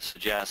going to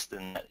suggest,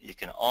 and that you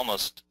can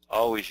almost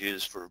always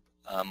use for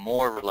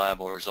more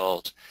reliable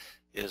results,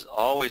 is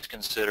always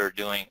consider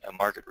doing a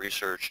market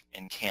research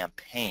in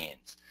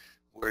campaigns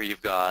where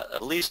you've got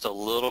at least a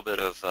little bit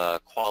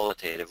of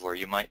qualitative, where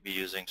you might be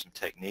using some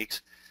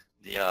techniques,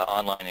 the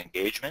online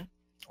engagement,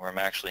 where I'm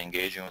actually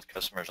engaging with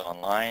customers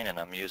online and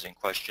I'm using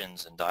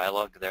questions and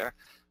dialogue there,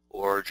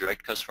 or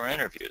direct customer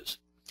interviews.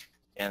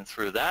 And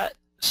through that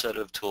set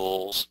of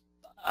tools,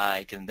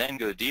 I can then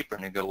go deeper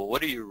and go, well,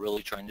 what are you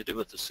really trying to do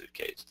with the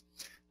suitcase?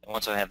 And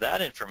once I have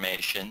that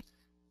information,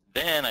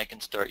 then I can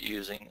start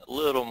using a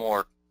little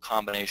more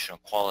combination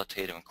of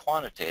qualitative and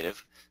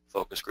quantitative.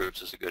 Focus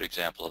groups is a good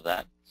example of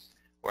that,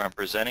 where I'm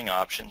presenting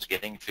options,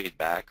 getting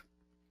feedback,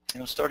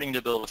 and I'm starting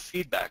to build a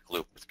feedback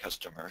loop with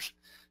customers.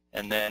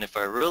 And then if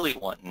I really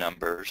want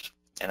numbers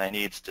and I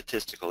need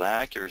statistical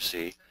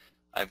accuracy,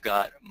 I've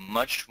got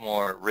much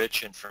more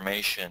rich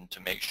information to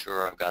make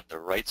sure I've got the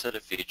right set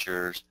of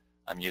features,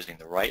 I'm using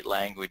the right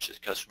language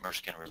that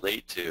customers can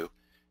relate to,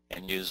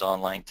 and use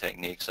online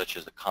techniques such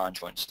as a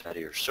conjoint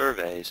study or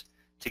surveys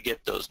to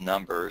get those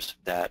numbers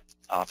that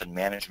often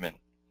management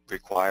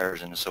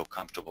requires and is so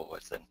comfortable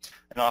with, and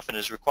often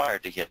is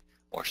required to get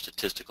more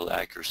statistical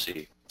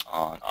accuracy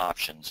on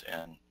options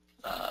and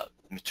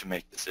to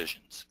make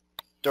decisions.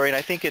 Dorian,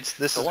 I think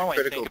this is a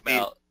critical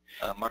piece.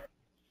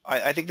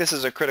 I think this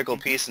is a critical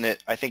piece, and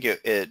I think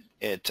it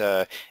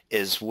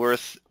is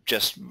worth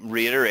just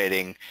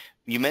reiterating.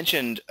 You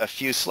mentioned a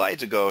few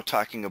slides ago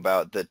talking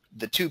about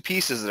the two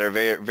pieces that are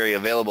very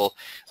available,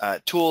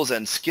 tools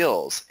and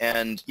skills.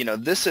 And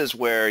this is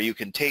where you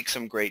can take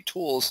some great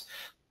tools,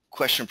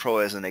 Question Pro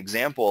as an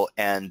example,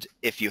 and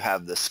if you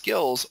have the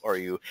skills or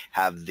you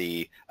have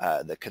the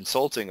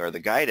consulting or the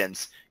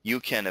guidance,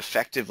 you can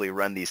effectively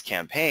run these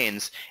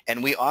campaigns.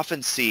 And we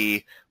often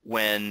see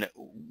when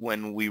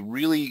we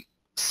really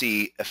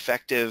see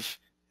effective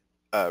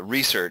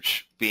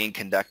research being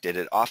conducted,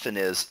 it often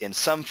is in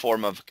some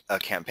form of a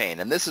campaign.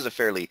 And this is a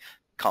fairly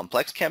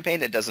complex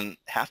campaign. It does not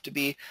have to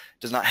be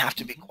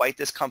quite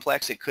this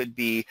complex. It could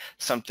be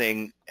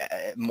something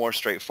more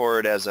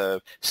straightforward as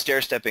a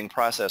stair-stepping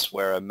process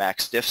where a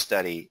max diff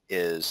study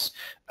is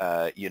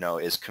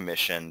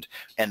commissioned,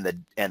 and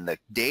the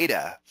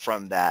data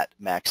from that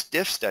max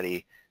diff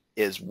study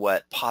is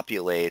what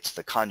populates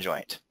the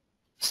conjoint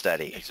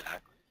study.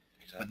 Exactly.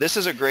 But this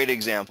is a great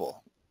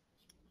example.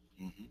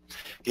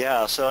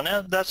 Yeah, so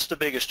now that's the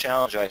biggest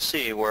challenge I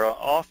see, where I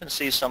often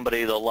see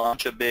somebody, they'll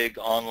launch a big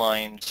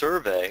online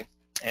survey,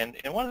 and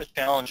one of the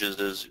challenges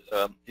is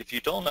if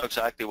you don't know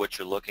exactly what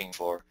you're looking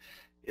for,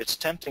 it's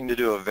tempting to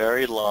do a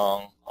very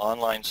long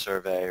online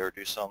survey or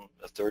do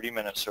a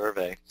 30-minute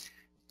survey,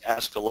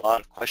 ask a lot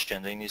of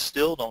questions, and you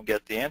still don't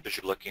get the answers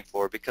you're looking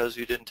for because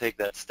you didn't take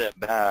that step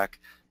back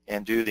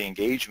and do the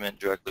engagement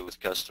directly with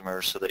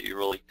customers so that you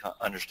really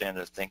understand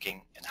their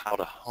thinking and how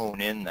to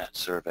hone in that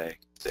survey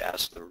to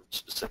ask the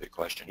specific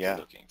question you're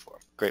looking for.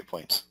 Great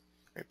points.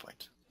 Great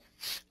points.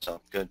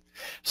 So good.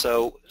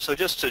 So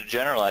just to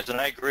generalize, and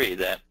I agree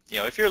that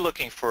if you're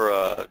looking for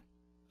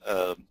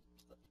a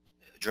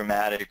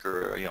dramatic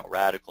or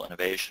radical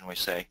innovation, we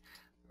say,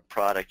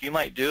 product, you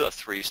might do a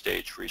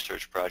 3-stage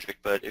research project.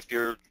 But if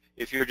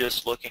you're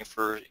just looking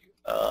for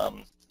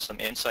some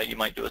insight, you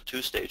might do a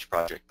 2-stage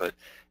project. But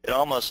it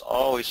almost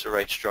always the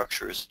right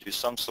structure is to do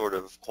some sort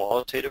of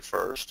qualitative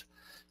first,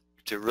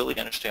 to really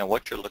understand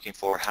what you're looking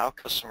for, how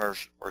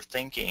customers are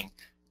thinking,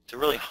 to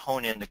really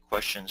hone in the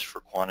questions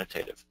for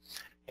quantitative.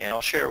 And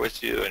I'll share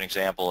with you an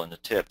example in the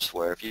tips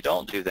where if you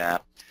don't do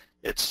that,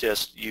 it's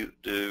just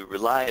the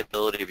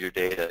reliability of your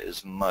data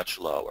is much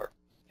lower.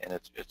 And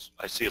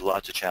I see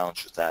lots of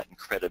challenges with that and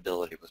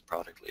credibility with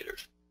product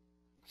leaders.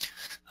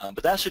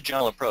 But that's a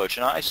general approach,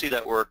 and I see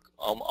that work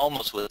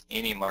almost with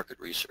any market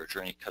research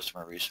or any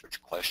customer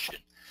research question.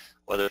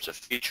 Whether it's a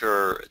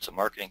feature, it's a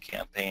marketing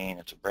campaign,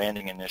 it's a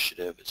branding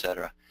initiative,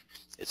 etc.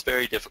 It's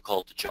very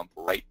difficult to jump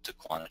right to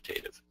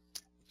quantitative.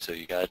 So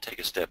you got to take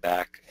a step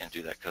back and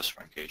do that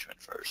customer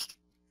engagement first.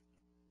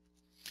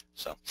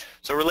 So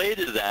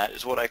related to that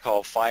is what I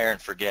call fire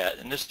and forget,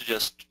 and this is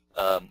just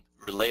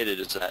related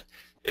is that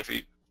if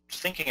you're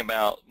thinking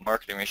about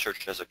marketing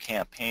research as a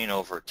campaign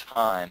over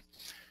time,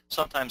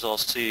 sometimes I'll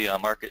see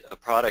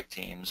product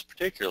teams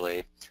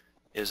particularly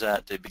is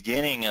at the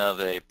beginning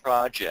of a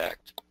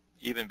project,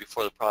 even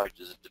before the product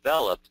is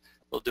developed,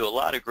 they'll do a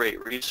lot of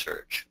great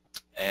research,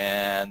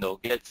 and they'll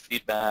get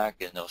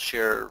feedback, and they'll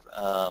share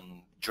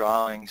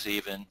drawings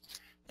even,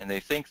 and they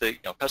think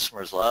that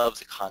customers love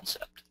the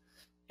concept,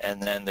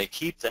 and then they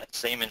keep that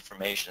same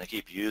information, they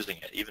keep using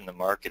it, even the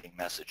marketing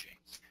messaging,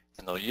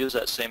 and they'll use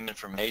that same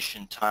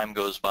information. Time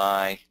goes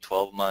by,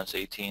 12 months,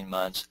 18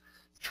 months,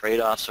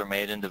 trade-offs are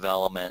made in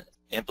development,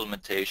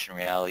 implementation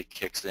reality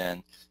kicks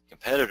in,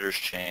 competitors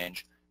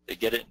change, they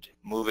get it,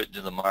 move it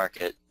to the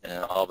market,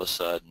 and all of a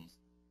sudden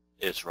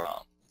it's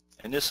wrong.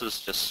 And this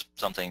is just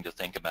something to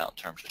think about in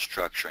terms of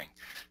structuring,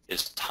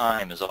 is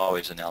time is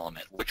always an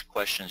element. Which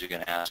questions you're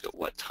going to ask at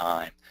what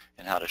time,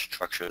 and how to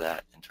structure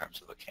that in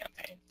terms of a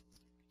campaign.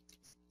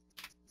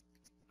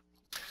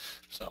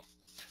 So,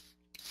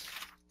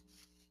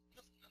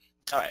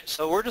 all right,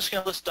 so we're just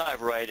going to, let's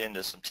dive right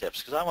into some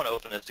tips, because I want to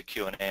open it to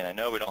Q&A, and I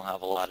know we don't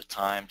have a lot of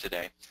time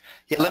today.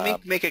 Yeah, let me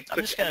make a quick I'm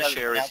just going to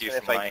share with you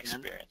from my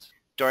experience.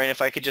 Dorian,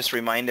 if I could just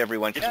remind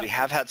everyone, because we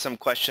have had some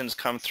questions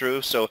come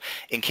through, so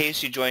in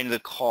case you joined the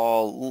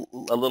call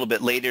a little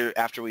bit later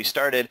after we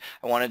started,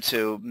 I wanted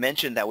to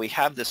mention that we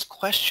have this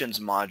questions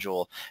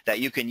module that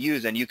you can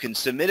use, and you can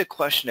submit a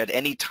question at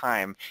any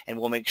time, and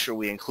we'll make sure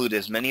we include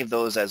as many of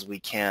those as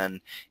we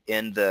can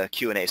in the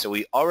Q&A. So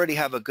we already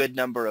have a good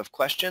number of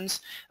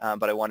questions,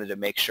 but I wanted to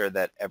make sure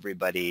that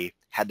everybody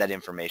had that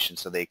information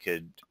so they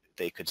could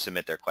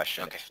submit their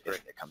question if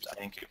it comes up.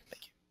 Thank you.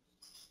 Thank you.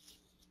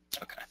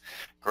 Okay,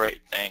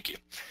 great, thank you.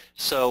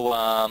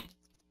 So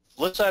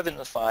let's dive into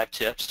the 5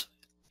 tips,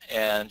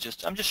 and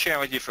I'm just sharing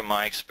with you from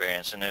my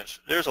experience, and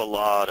there's a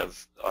lot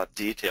of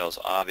details,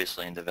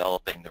 obviously, in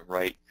developing the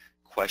right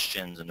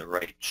questions and the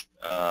right,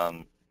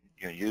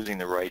 using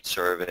the right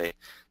survey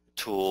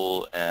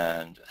tool,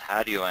 and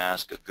how do you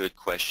ask a good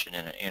question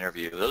in an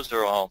interview. Those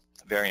are all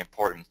very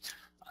important.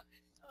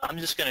 I'm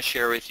just going to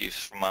share with you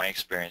from my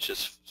experience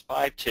just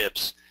 5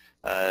 tips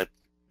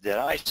that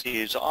I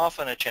see is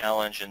often a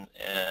challenge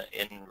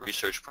in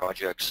research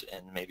projects,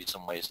 and maybe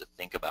some ways to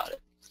think about it.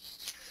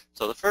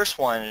 So the first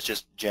one is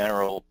just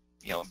general,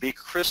 be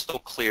crystal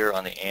clear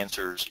on the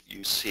answers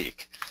you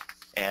seek.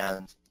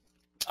 And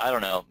I don't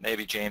know,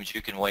 maybe James,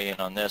 you can weigh in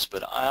on this,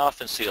 but I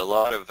often see a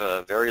lot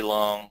of very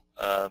long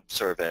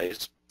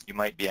surveys. You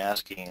might be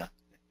asking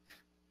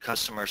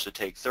customers to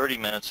take 30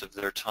 minutes of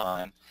their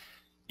time.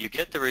 You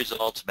get the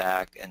results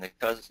back, and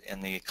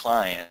the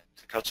client,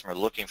 the customer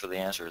looking for the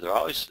answer,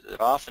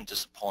 they're often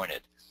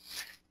disappointed,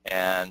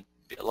 and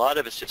a lot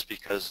of it's just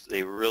because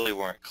they really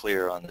weren't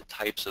clear on the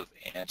types of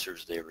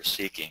answers they were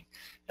seeking.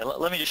 And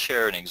let me just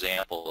share an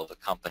example of a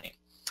company.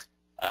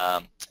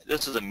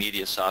 This is a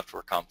media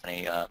software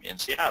company in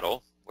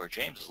Seattle, where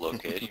James is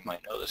located. You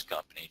might know this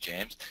company,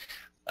 James.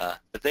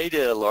 But they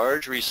did a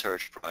large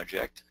research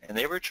project, and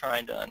they were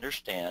trying to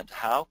understand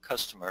how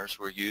customers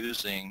were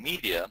using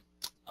media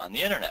on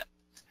the internet.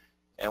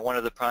 And one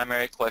of the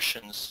primary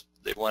questions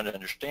they wanted to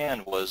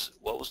understand was,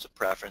 what was the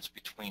preference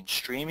between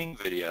streaming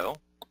video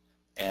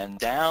and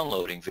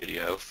downloading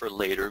video for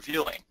later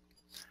viewing?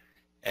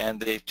 And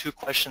the 2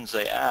 questions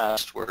they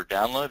asked were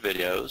download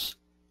videos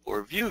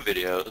or view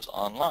videos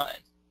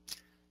online.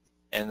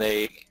 And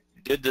they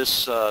did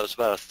this, it was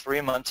about a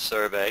 3-month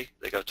survey.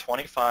 They got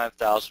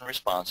 25,000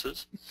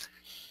 responses.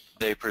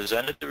 They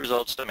presented the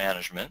results to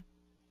management.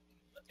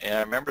 And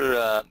I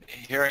remember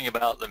hearing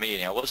about the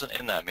meeting. I wasn't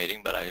in that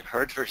meeting, but I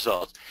heard the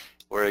results,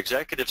 where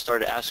executives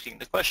started asking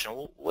the question,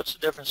 well, what's the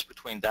difference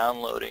between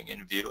downloading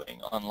and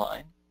viewing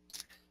online?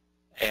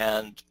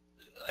 And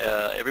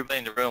everybody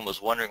in the room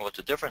was wondering what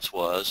the difference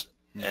was,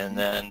 and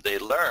then they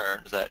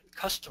learned that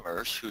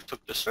customers who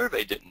took the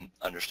survey didn't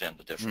understand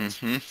the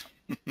difference.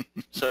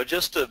 So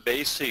just a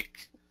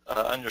basic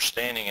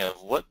understanding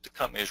of what the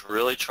company is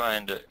really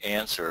trying to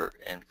answer,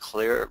 and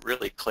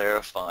really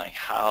clarifying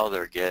how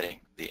they're getting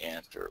the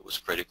answer was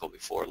critical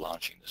before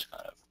launching this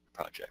kind of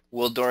project.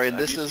 Well, Dorian,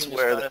 this is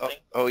where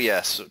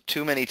yes,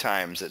 too many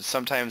times.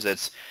 Sometimes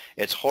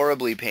it's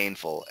horribly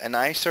painful, and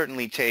I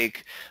certainly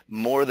take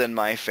more than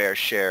my fair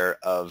share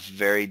of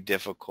very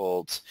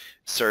difficult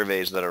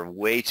surveys that are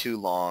way too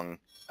long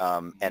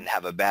and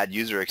have a bad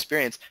user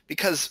experience,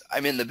 because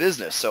I'm in the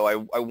business, so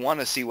I want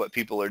to see what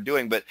people are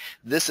doing. But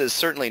this is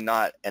certainly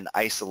not an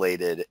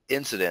isolated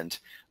incident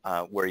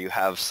where you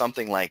have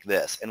something like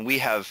this, and we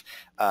have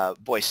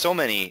so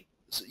many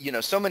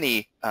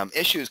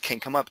issues can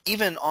come up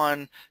even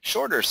on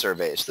shorter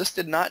surveys. This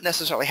did not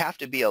necessarily have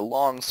to be a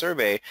long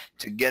survey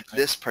to get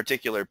this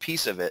particular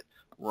piece of it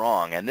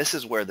wrong, and this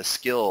is where the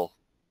skill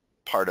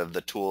part of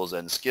the tools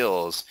and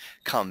skills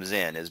comes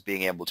in, is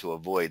being able to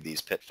avoid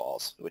these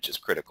pitfalls, which is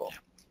critical.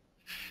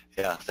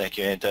 Yeah, thank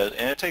you. And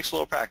it takes a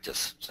little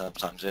practice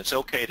sometimes. It's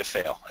okay to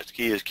fail. The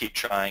key is keep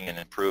trying and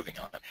improving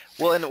on it.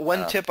 Well, and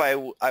one tip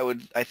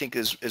I think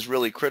is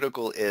really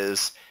critical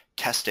is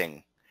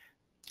testing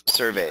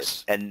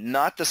surveys, and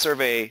not the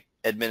survey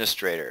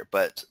administrator,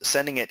 but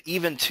sending it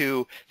even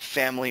to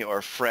family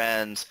or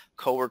friends,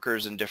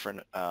 coworkers in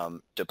different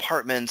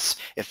departments,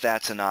 if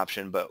that's an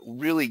option, but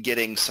really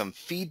getting some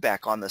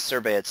feedback on the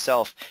survey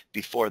itself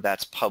before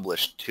that's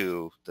published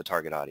to the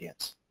target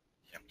audience.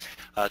 Yeah.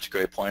 That's a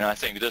great point. I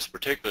think this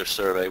particular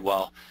survey,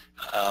 while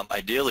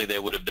ideally they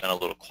would have done a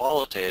little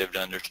qualitative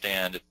to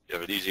understand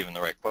if are these even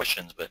the right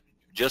questions, but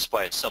just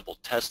by simple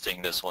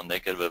testing this one, they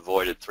could have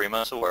avoided 3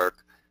 months of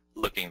work,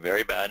 looking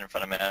very bad in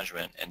front of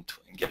management, and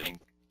getting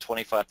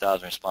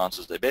 25,000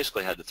 responses. They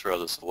basically had to throw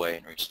this away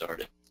and restart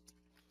it.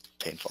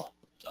 Painful.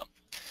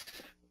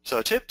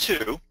 So tip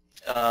 2,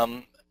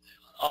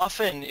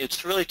 often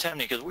it's really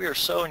tempting, because we are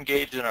so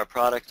engaged in our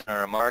product and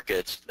our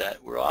markets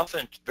that we're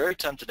often very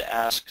tempted to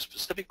ask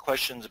specific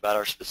questions about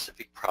our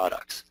specific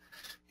products,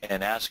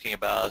 and asking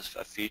about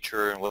a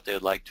feature and what they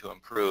would like to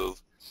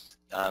improve.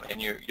 And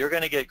you're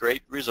going to get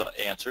great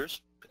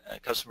answers.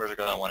 Customers are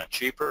going to want it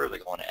cheaper, they're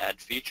going to want to add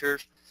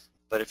features.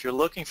 But if you're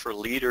looking for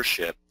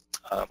leadership,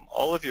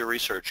 all of your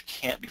research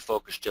can't be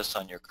focused just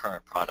on your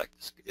current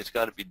product. It's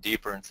got to be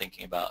deeper in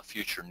thinking about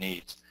future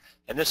needs.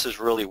 And this is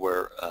really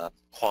where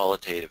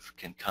qualitative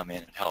can come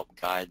in and help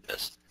guide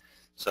this.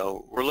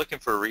 So we're looking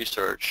for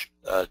research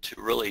to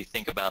really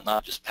think about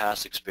not just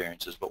past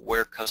experiences, but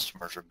where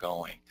customers are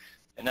going.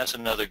 And that's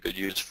another good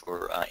use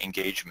for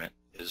engagement,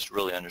 is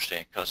really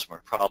understanding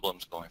customer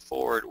problems going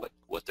forward,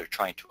 what they're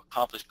trying to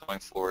accomplish going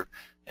forward,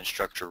 and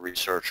structure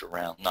research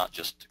around not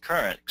just the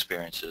current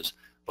experiences,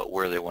 but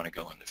where they want to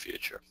go in the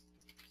future.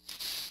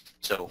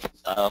 So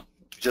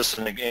just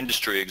an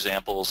industry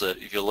example is that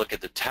if you look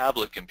at the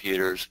tablet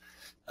computers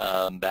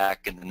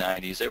back in the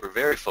 90s, they were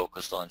very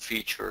focused on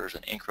features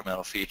and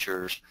incremental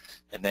features.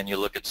 And then you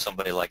look at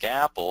somebody like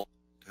Apple,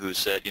 who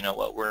said, you know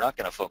what, we're not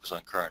going to focus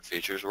on current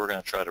features. We're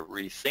going to try to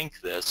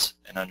rethink this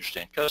and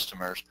understand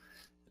customers.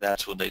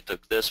 That's when they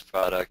took this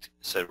product,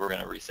 said we're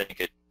going to rethink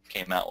it,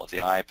 came out with the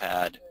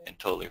iPad, and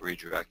totally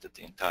redirected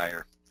the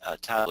entire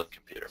tablet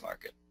computer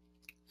market.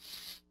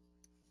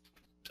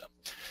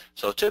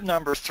 So tip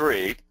number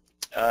 3,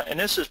 and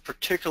this is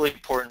particularly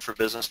important for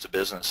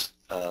business-to-business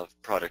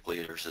product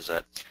leaders, is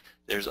that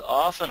there's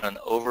often an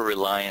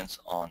over-reliance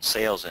on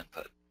sales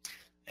input.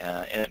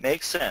 And it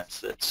makes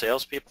sense that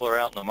salespeople are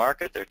out in the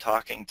market. They're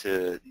talking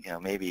to,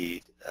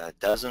 maybe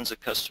dozens of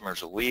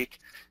customers a week,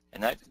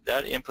 and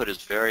that input is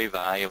very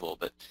valuable.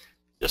 But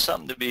just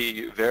something to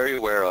be very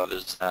aware of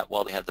is that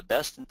while they have the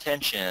best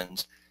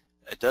intentions,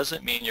 it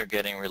doesn't mean you're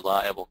getting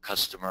reliable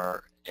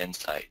customer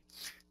insight.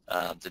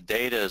 The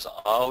data is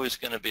always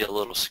going to be a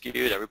little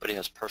skewed. Everybody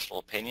has personal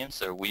opinions.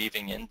 They're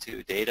weaving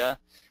into data.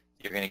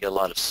 You're going to get a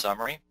lot of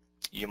summary.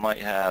 You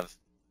might have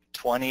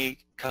 20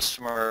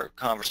 customer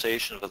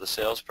conversations with a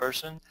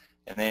salesperson,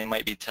 and they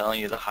might be telling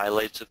you the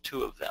highlights of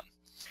 2 of them.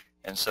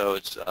 And so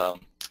it's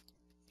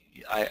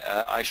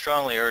I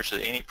strongly urge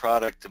that any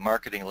product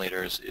marketing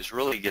leaders is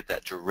really get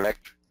that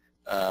direct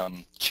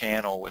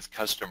channel with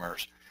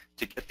customers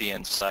to get the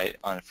insight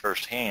on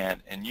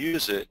firsthand and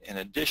use it in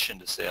addition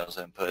to sales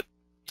input,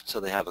 so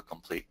they have a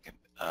complete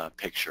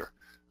picture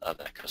of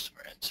that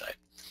customer insight.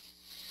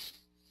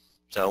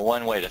 So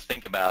one way to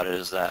think about it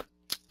is that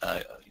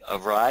a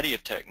variety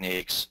of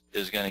techniques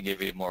is going to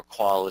give you more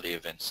quality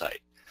of insight.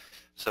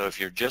 So if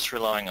you're just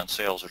relying on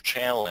sales or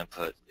channel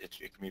input, it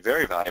can be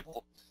very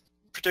valuable,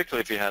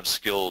 particularly if you have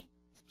skilled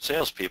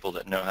salespeople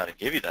that know how to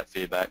give you that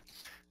feedback.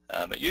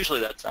 But usually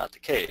that's not the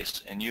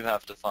case, and you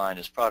have to find,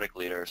 as product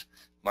leaders,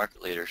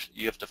 market leaders,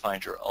 you have to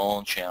find your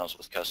own channels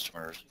with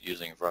customers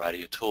using a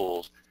variety of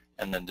tools,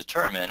 and then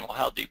determine, well,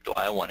 how deep do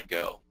I want to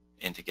go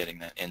into getting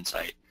that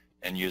insight,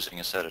 and using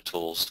a set of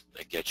tools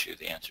that get you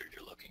the answer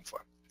you're looking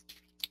for.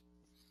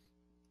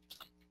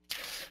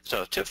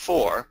 So tip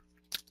 4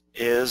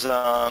 is,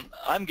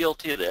 I'm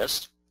guilty of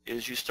this,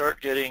 is you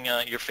start getting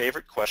your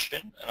favorite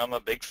question, and I'm a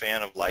big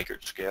fan of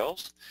Likert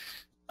scales,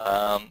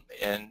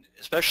 and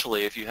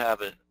especially if you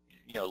haven't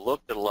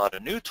looked at a lot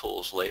of new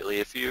tools lately.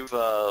 If you've,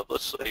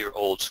 let's say you're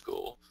old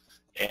school,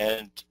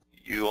 and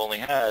you only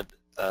had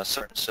a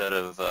certain set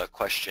of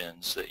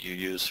questions that you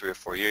used 3 or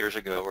 4 years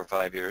ago or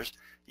 5 years,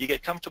 you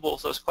get comfortable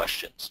with those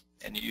questions,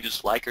 and you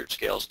use Likert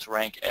scales to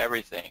rank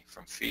everything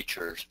from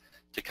features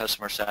to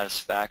customer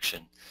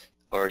satisfaction.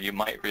 Or you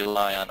might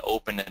rely on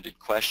open-ended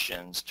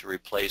questions to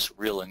replace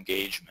real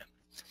engagement.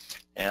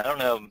 And I don't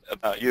know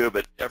about you,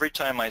 but every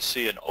time I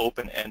see an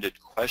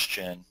open-ended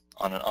question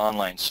on an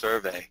online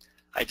survey,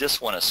 I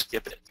just want to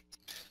skip it,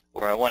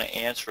 or I want to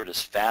answer it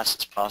as fast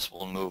as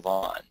possible and move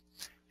on.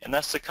 And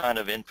that's the kind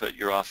of input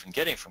you're often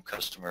getting from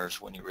customers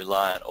when you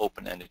rely on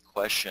open-ended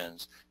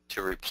questions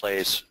to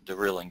replace the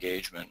real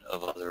engagement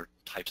of other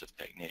types of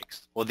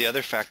techniques. Well, the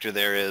other factor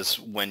there is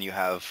when you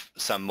have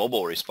some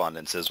mobile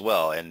respondents as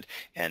well, and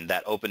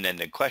that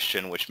open-ended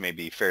question, which may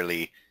be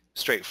fairly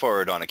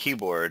straightforward on a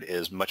keyboard,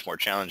 is much more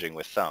challenging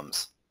with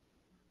thumbs.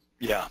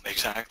 Yeah,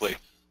 exactly.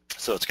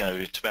 So it's going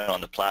to depend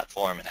on the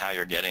platform and how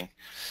you're getting,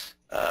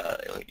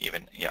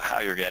 how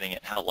you're getting it,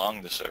 and how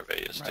long the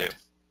survey is too,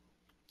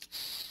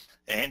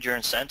 and your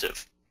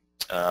incentive.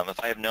 If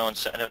I have no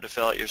incentive to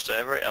fill out your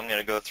survey, I'm going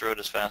to go through it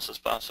as fast as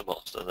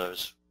possible. So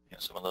those,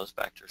 some of those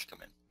factors come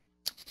in.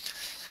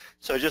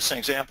 So just an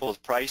example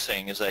of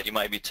pricing is that you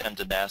might be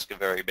tempted to ask a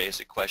very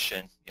basic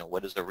question.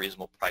 What is a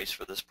reasonable price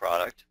for this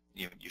product?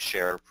 You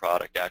share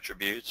product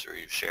attributes, or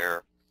you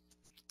share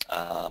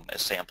a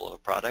sample of a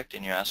product,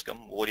 and you ask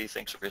them, what do you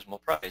think is a reasonable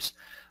price?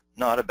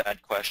 Not a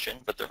bad question,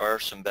 but there are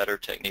some better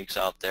techniques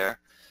out there.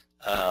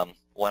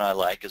 One I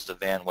like is the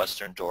Van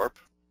Westendorp.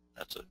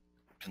 That's a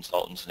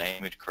consultant's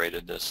name who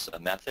created this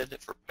method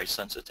for price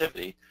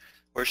sensitivity,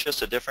 where it's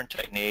just a different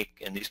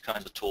technique, and these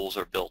kinds of tools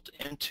are built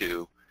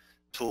into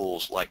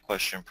tools like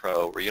Question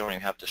Pro, where you don't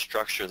even have to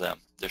structure them.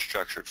 They're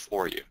structured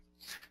for you,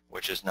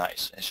 which is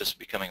nice. It's just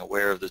becoming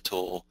aware of the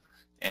tool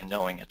and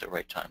knowing at the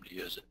right time to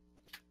use it.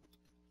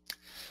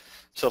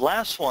 So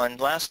last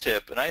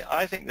tip, and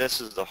I think this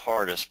is the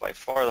hardest, by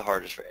far the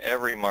hardest for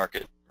every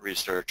market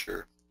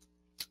researcher.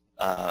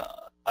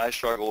 I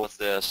struggle with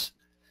this.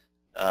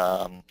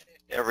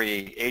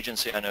 Every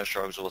agency I know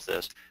struggles with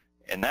this,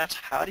 and that's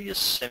how do you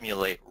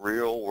simulate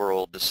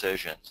real-world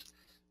decisions?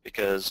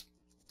 Because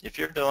if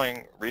you're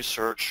doing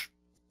research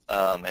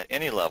at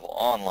any level,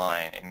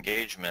 online,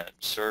 engagement,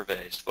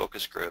 surveys,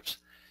 focus groups,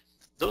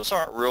 those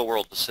aren't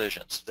real-world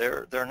decisions.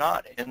 They're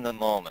not in the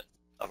moment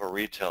of a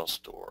retail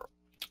store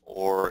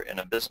or in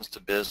a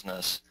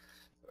business-to-business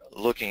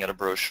looking at a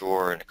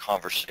brochure and a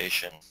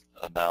conversation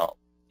about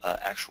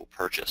actual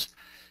purchase.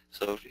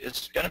 So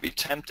it's going to be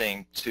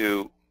tempting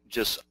to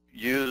just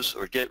use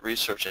or get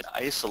research in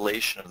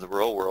isolation of the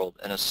real world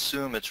and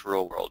assume it's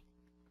real world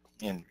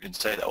and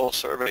say that, oh,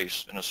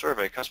 surveys, in a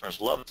survey, customers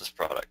love this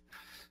product.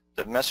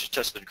 The message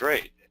tested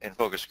great in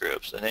focus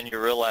groups, and then you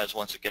realize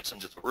once it gets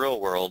into the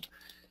real world,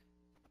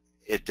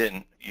 it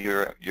didn't,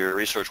 your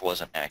research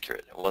wasn't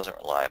accurate, it wasn't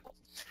reliable.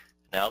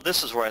 Now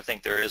this is where I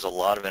think there is a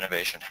lot of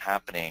innovation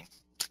happening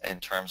in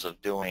terms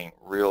of doing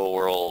real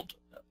world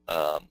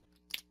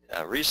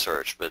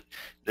research, but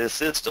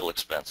this is still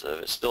expensive.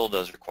 It still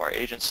does require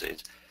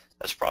agencies.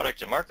 As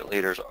product and market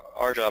leaders,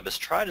 our job is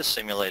try to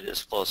simulate it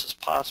as close as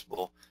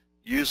possible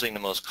using the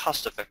most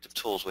cost-effective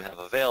tools we have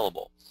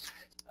available.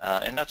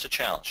 And that's a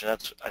challenge. And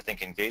that's, I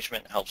think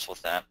engagement helps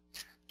with that.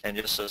 And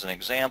just as an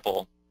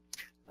example,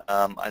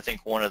 I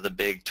think one of the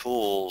big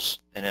tools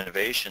and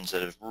innovations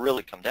that have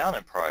really come down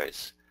in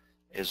price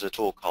is a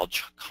tool called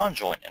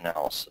conjoint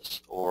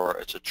analysis, or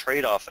it's a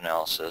trade-off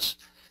analysis,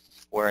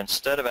 where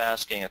instead of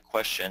asking a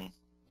question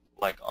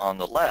like on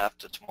the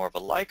left, it's more of a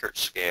Likert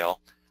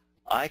scale,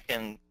 I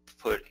can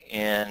put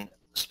in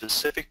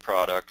specific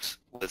products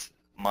with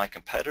my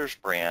competitors'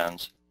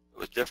 brands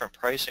with different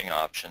pricing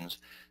options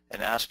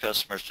and ask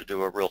customers to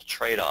do a real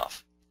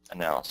trade-off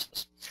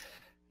analysis.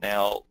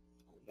 Now,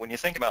 when you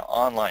think about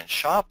online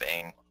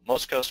shopping,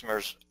 most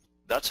customers,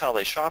 that's how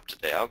they shop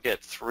today. I'll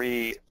get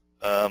 3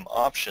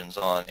 options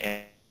on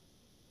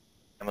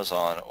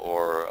Amazon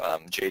or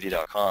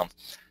JD.com,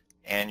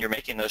 and you're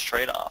making those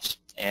trade-offs.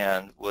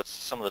 And with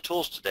some of the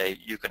tools today,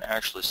 you can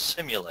actually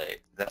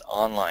simulate that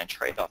online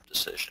trade-off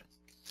decision.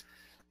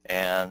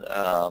 And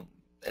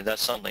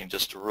that's something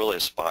just to really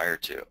aspire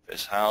to,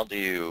 is how do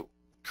you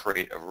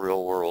create a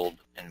real-world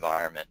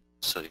environment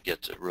so you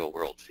get to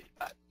real-world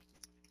feedback.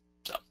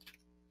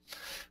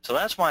 So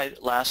that's my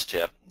last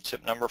tip,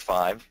 tip number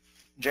 5.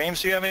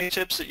 James, do you have any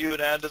tips that you would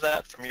add to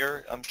that from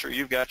your, I'm sure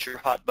you've got your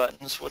hot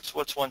buttons.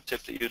 What's one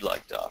tip that you'd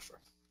like to offer?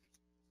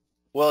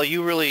 Well,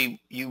 you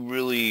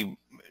really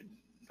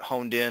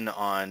honed in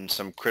on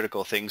some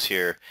critical things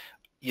here.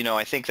 You know,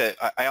 I think that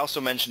I also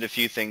mentioned a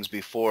few things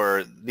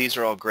before. These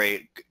are all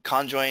great.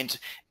 Conjoint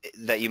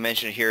that you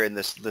mentioned here in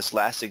this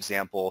last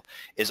example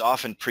is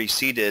often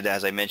preceded,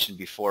 as I mentioned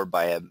before,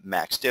 by a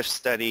Max Diff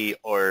study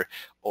or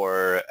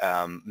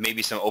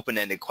maybe some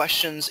open-ended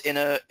questions in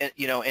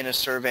a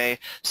survey,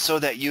 so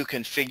that you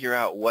can figure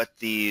out what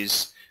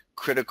these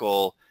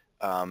critical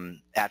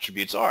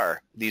attributes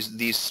are.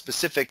 These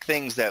specific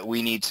things that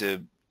we need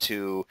to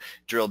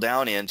drill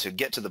down in to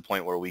get to the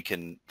point where we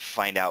can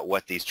find out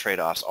what these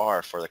trade-offs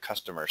are for the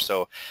customer.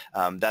 So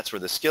that's where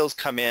the skills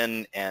come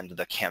in, and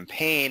the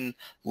campaign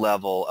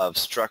level of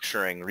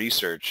structuring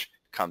research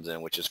comes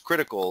in, which is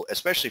critical,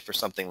 especially for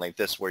something like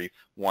this where you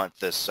want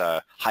this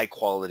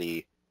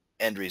high-quality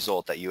end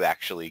result that you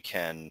actually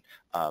can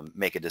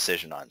make a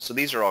decision on. So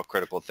these are all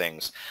critical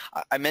things.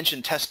 I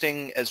mentioned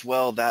testing as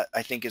well. That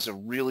I think is a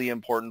really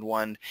important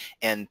one,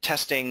 and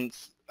testing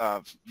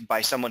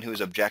by someone who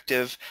is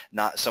objective,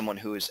 not someone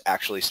who has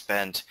actually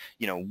spent,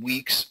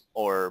 weeks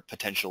or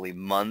potentially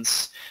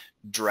months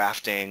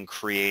drafting,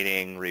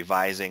 creating,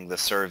 revising the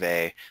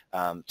survey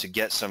to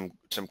get some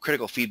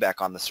critical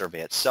feedback on the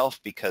survey itself,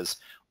 because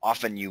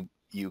often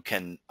you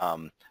can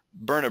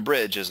burn a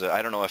bridge.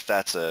 I don't know if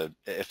that's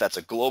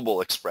a global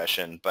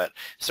expression, but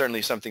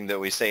certainly something that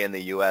we say in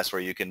the U.S.,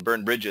 where you can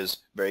burn bridges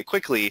very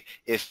quickly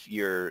if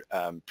you're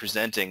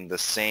presenting the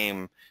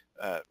same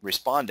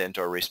respondent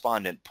or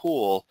respondent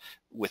pool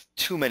with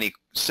too many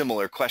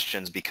similar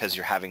questions, because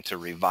you're having to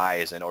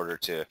revise in order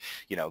to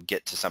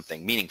get to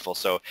something meaningful.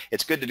 So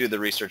it's good to do the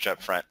research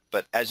up front,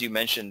 but as you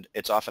mentioned,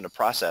 it's often a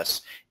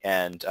process,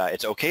 and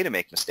it's okay to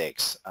make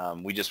mistakes.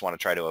 We just want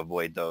to try to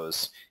avoid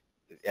those,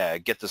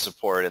 get the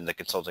support and the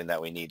consulting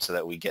that we need so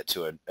that we get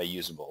to a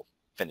usable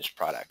finished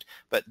product.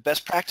 But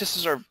best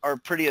practices are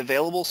pretty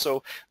available,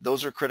 so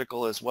those are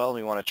critical as well.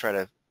 We want to try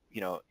to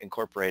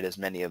incorporate as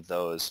many of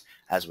those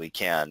as we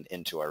can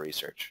into our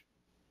research.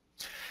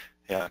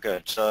 Yeah,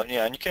 good. So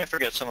yeah, and you can't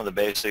forget some of the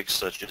basics,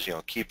 such as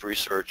keep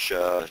research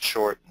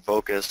short and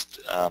focused.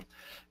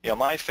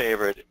 My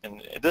favorite,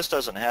 and this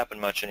doesn't happen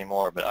much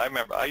anymore, but I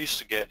remember I used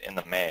to get in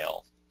the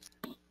mail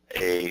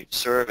a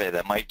survey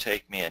that might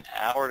take me an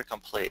hour to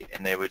complete,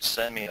 and they would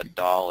send me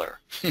 $1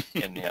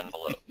 in the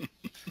envelope.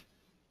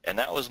 And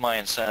that was my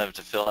incentive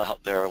to fill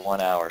out their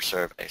 1-hour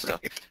survey. So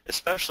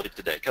especially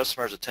today,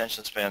 customers'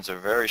 attention spans are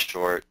very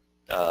short.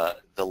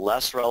 The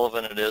less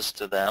relevant it is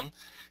to them.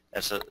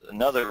 That's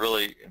another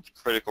really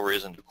critical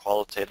reason to do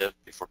qualitative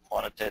before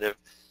quantitative.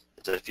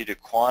 Is that if you do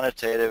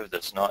quantitative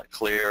that's not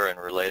clear and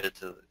related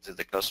to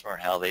the customer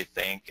and how they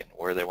think and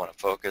where they want to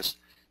focus,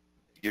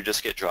 you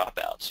just get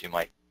dropouts. You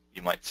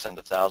might send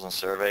 1,000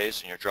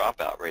 surveys, and your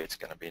dropout rate is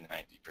going to be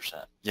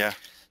 90%. Yeah,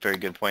 very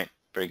good point.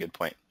 Very good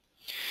point.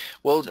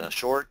 Well,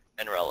 short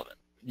and relevant.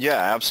 Yeah,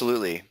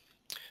 absolutely.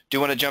 Do you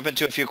want to jump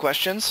into a few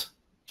questions?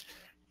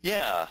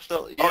 Yeah.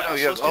 So Oh,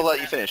 yeah. no, So I'll let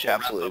you finish. we'll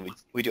wrap up Absolutely.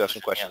 with We do have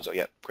some question, questions. Oh,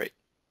 yeah, great.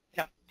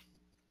 Yeah.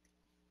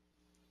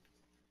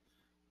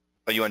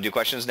 Oh, you want to do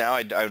questions now?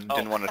 I Oh.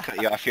 didn't want to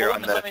cut you off here Well,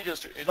 on let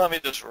the... me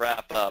just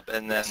wrap up,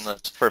 and then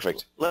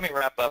Perfect. let me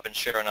wrap up and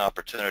share an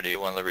opportunity.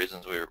 One of the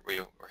reasons we were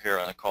here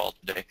on the call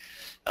today,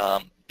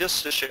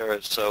 just to share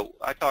it. So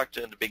I talked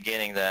in the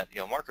beginning that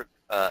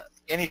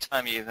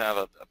anytime you have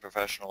a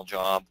professional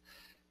job,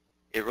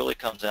 it really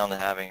comes down to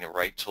having the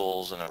right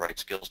tools and the right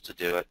skills to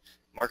do it.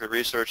 Market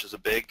research is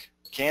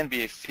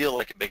feel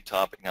like a big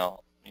topic now.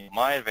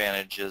 My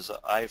advantage is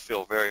I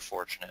feel very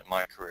fortunate in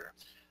my career.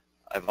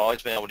 I've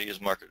always been able to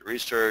use market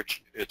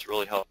research. It's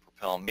really helped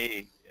propel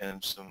me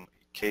in some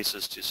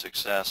cases to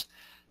success.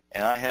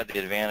 And I had the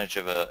advantage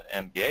of an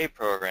MBA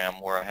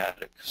program where I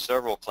had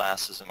several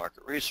classes in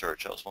market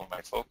research. That was one of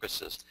my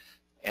focuses.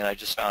 And I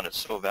just found it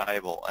so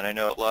valuable. And I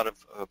know a lot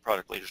of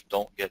product leaders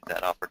don't get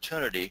that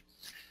opportunity.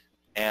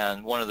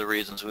 And one of the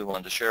reasons we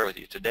wanted to share with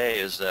you today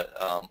is that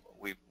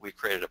we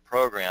created a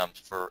program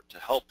to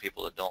help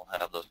people that don't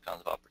have those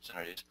kinds of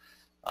opportunities.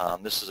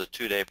 This is a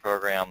 2-day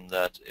program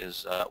that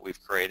is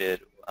we've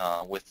created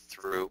with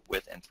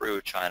and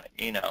through China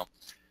Inno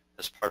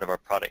as part of our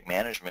product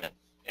management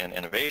and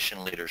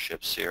innovation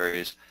leadership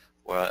series.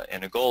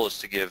 And the goal is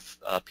to give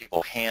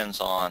people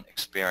hands-on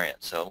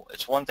experience. So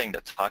it's one thing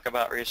to talk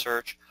about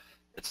research.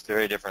 It's a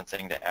very different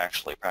thing to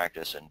actually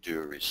practice and do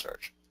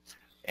research.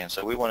 And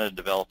so we wanted to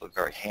develop a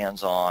very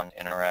hands-on,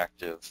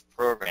 interactive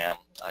program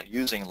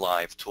using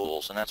live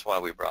tools, and that's why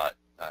we brought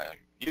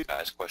you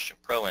guys, Question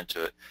Pro,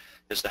 into it,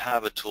 is to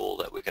have a tool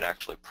that we could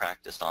actually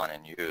practice on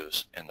and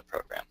use in the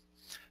program.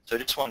 So I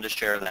just wanted to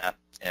share that,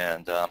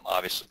 and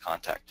obviously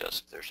contact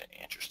us if there's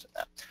any interest in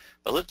that.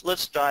 But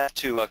let's dive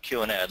to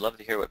Q&A. I'd love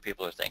to hear what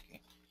people are thinking.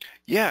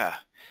 Yeah.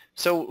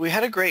 So we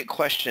had a great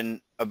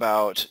question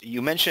about,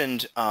 you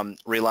mentioned not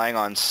relying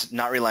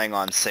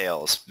on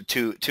sales,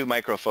 too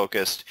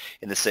micro-focused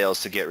in the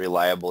sales to get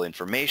reliable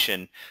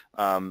information.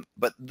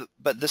 But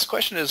this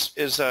question is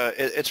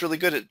it's really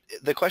good.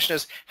 The question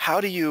is, how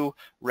do you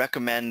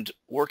recommend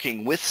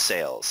working with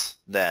sales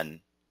then,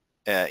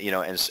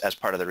 as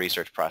part of the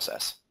research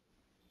process?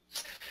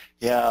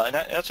 Yeah, and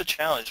that's a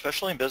challenge,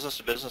 especially in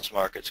business-to-business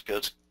markets,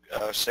 because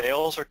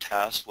sales are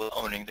tasked with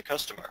owning the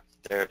customer.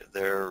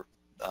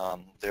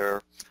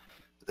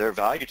 Their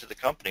value to the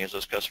company is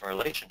those customer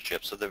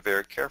relationships, so they're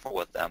very careful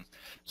with them.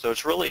 So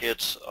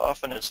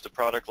often the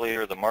product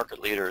leader, the market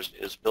leader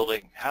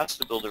has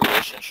to build a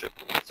relationship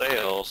with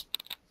sales,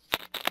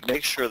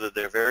 make sure that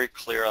they're very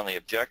clear on the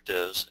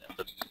objectives.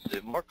 And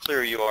the more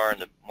clear you are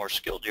and the more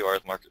skilled you are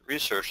with market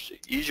research, the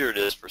easier it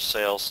is for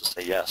sales to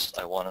say, yes,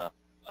 I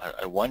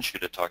want you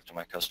to talk to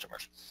my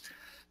customers.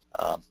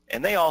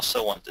 And they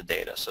also want the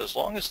data. So as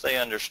long as they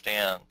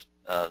understand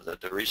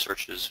that the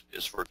research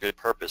is for a good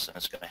purpose and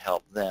it's going to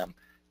help them,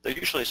 they're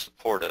usually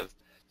supportive.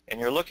 And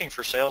you're looking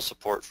for sales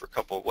support for a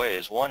couple of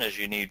ways. One is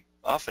you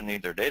often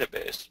need their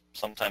database.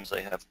 Sometimes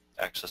they have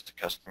access to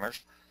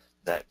customers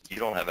that you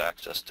don't have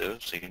access to,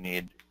 so you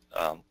need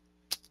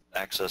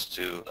access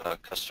to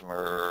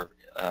customer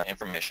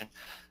information.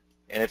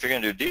 And if you're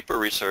going to do deeper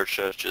research,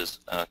 such as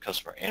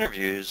customer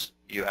interviews,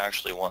 you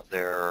actually want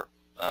their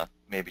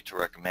maybe to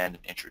recommend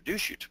and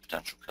introduce you to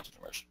potential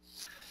customers.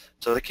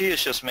 So the key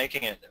is just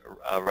making it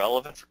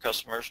relevant for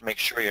customers. Make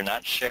sure you're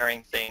not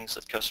sharing things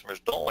that customers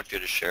don't want you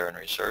to share in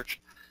research,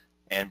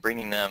 and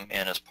bringing them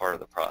in as part of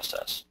the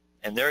process.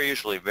 And they're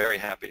usually very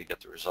happy to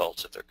get the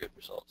results if they're good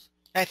results.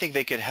 I think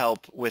they could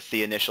help with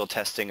the initial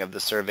testing of the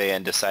survey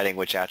and deciding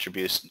which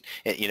attributes,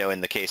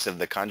 in the case of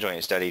the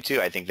conjoint study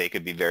too, I think they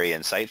could be very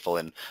insightful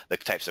in the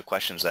types of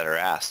questions that are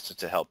asked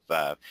to help,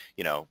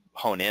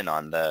 hone in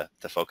on the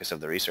focus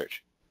of the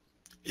research.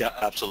 Yeah,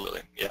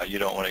 absolutely. Yeah, you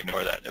don't want to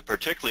ignore that. And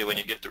particularly when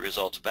you get the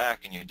results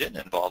back and you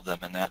didn't involve them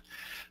in that,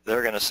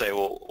 they're going to say,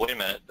 well, wait a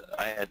minute,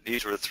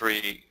 these were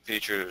 3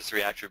 features,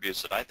 3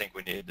 attributes that I think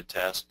we needed to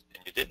test,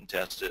 and you didn't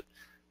test it,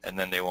 and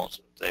then they won't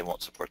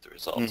support the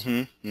results.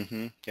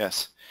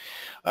 Yes.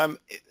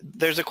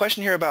 There's a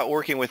question here about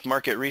working with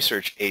market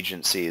research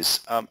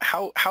agencies.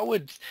 How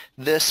would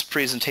this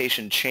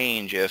presentation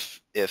change if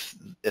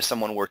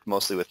someone worked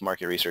mostly with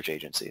market research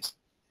agencies?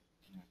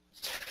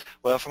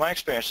 Well, from my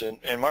experience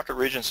in market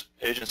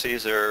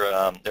agencies,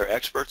 they're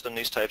experts in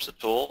these types of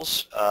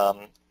tools.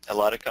 A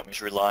lot of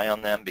companies rely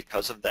on them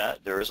because of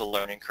that. There is a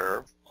learning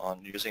curve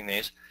on using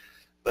these.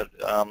 But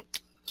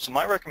so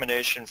my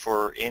recommendation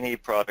for any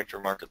product or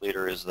market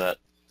leader is that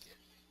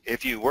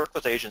if you work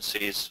with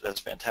agencies,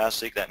 that's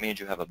fantastic. That means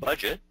you have a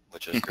budget,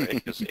 which is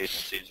great because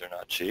agencies are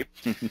not cheap.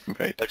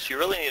 Right. But you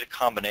really need a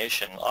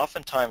combination.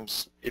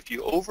 Oftentimes, if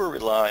you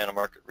over-rely on a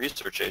market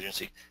research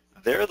agency,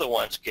 they're the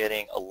ones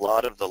getting a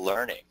lot of the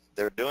learning.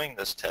 They're doing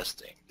this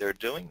testing. They're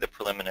doing the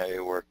preliminary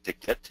work to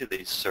get to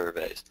these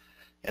surveys.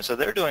 And so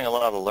they're doing a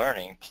lot of the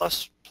learning,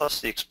 plus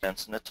the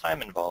expense and the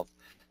time involved.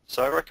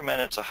 So I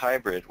recommend it's a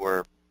hybrid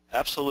where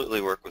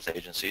absolutely work with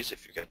agencies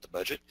if you get the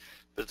budget,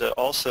 but to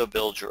also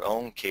build your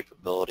own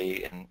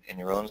capability in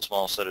your own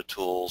small set of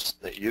tools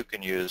that you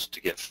can use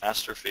to get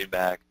faster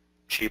feedback,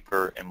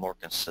 cheaper, and more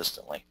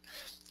consistently.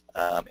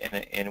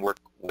 and work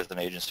with an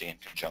agency in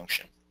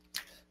conjunction.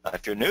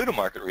 If you're new to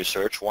market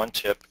research, one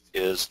tip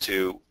is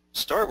to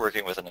start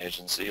working with an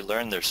agency,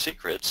 learn their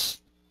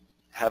secrets,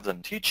 have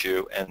them teach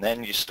you, and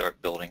then you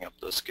start building up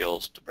those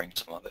skills to bring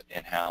some of it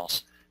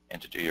in-house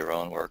and to do your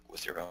own work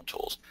with your own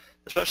tools.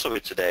 Especially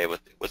today,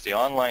 with the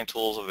online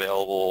tools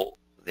available,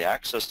 the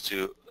access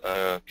to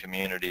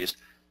communities,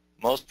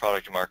 most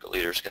product and market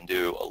leaders can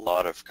do a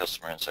lot of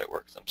customer insight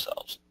work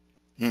themselves.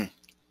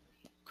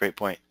 Great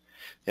point.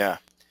 Yeah.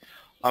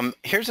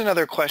 Here's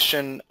another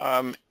question.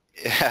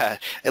 Yeah,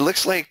 it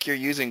looks like you're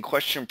using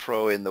Question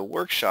Pro in the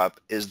workshop.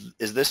 Is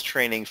this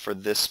training for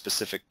this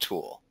specific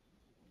tool?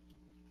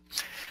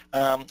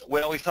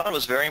 Well, we thought it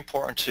was very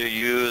important to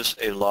use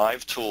a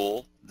live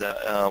tool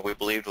that we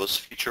believed was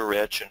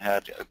feature-rich and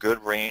had a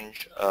good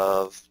range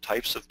of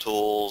types of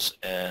tools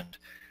and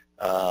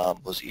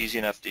was easy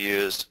enough to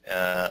use.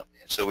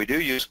 So we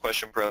do use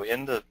Question Pro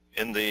in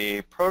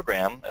the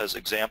program as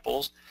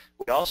examples.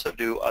 We also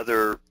do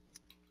other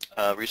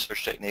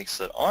research techniques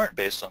that aren't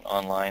based on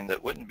online,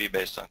 that wouldn't be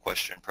based on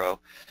Question Pro.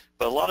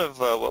 But a lot of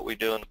what we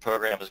do in the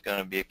program is going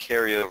to be a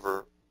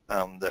carryover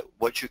that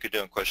what you could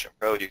do in Question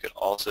Pro, you could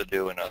also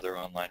do in other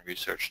online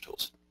research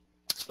tools.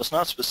 So it's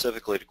not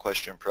specifically to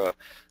Question Pro,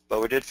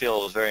 but we did feel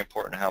it was very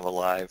important to have a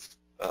live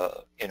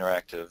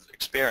interactive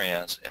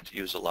experience and to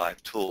use a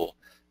live tool.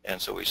 And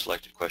so we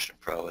selected Question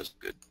Pro as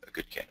a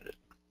good candidate.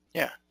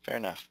 Yeah, fair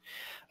enough.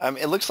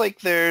 It looks like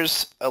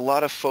there's a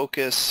lot of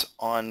focus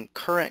on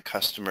current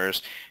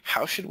customers.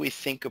 How should we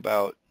think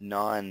about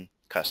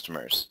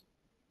non-customers?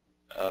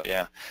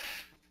 Yeah,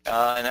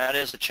 and that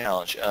is a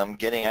challenge.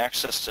 Getting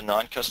access to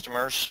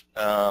non-customers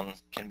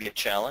can be a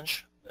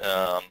challenge.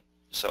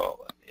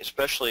 So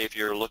especially if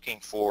you're looking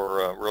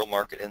for real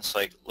market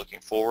insight looking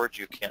forward,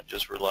 you can't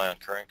just rely on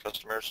current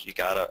customers. You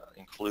got to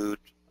include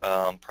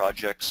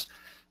projects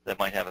that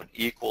might have an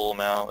equal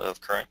amount of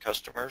current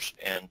customers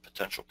and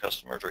potential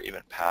customers or even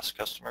past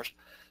customers.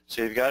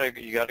 So you got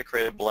to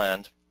create a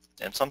blend,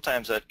 and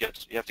sometimes you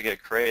have to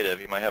get creative.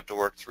 You might have to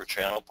work through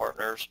channel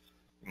partners.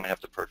 You might have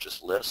to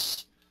purchase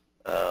lists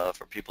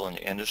for people in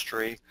the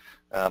industry,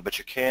 but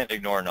you can't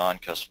ignore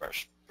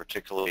non-customers.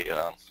 Particularly,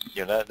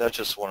 that's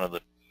just one of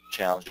the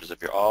challenges.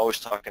 If you're always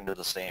talking to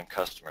the same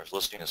customers,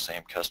 listening to the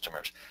same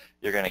customers,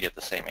 you're going to get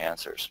the same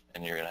answers,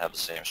 and you're going to have the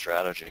same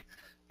strategy.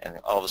 And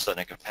all of a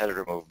sudden a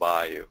competitor moved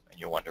by you and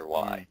you wonder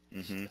why.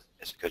 Mm-hmm.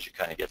 It's because you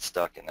kind of get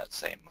stuck in that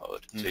same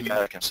mode. So you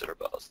got to consider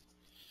both.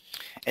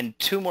 And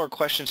two more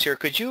questions here.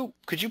 Could you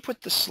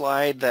put the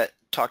slide that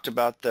talked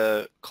about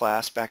the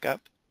class back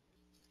up?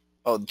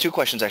 Oh, two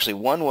questions actually.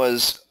 One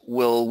was,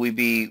 will we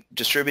be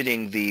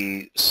distributing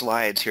the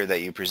slides here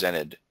that you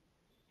presented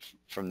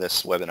from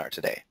this webinar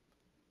today?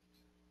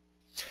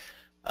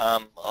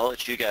 I'll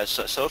let you guys.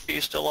 So, Sophie,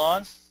 you still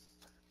on?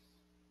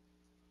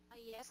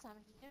 Yes, I'm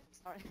here.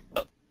 Sorry.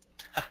 Oh.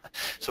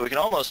 So we can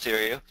almost hear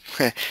you.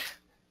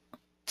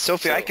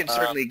 Sophie, so, I can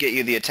certainly get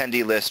you the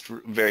attendee list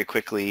very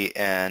quickly,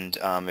 and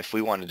if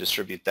we want to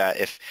distribute that,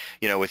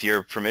 with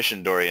your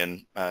permission,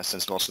 Dorian,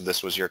 since most of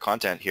this was your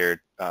content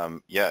here,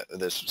 yeah,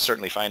 this is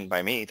certainly fine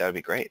by me. That would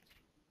be great.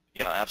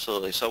 Yeah,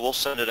 absolutely. So we'll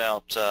send it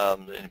out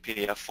in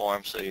PDF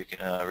form so you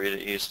can read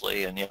it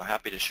easily, and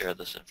happy to share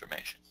this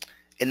information.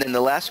 And then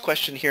the last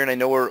question here, and I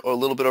know we're a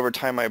little bit over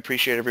time, I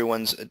appreciate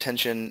everyone's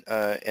attention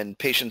and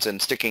patience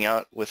and sticking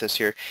out with us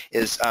here,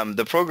 is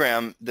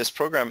this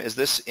program, is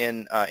this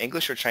in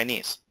English or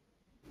Chinese?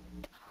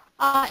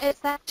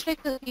 It's actually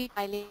could be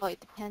bilingual. It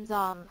depends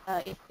on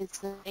if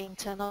it's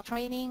internal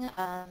training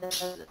and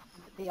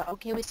they are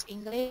okay with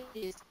English,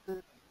 it's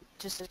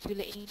just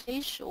purely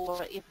English,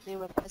 or if they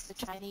request a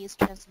Chinese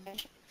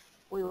translation,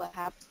 we will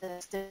have the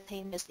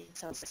simultaneous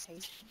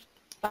interpretation.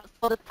 But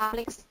for the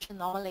public section,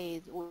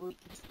 normally we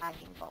use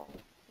bilingual,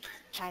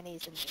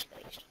 Chinese and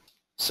English.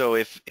 So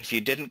if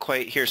you didn't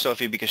quite hear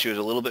Sophie because she was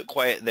a little bit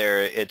quiet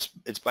there, it's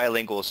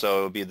bilingual,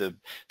 so it would be the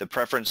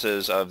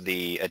preferences of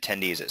the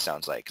attendees, it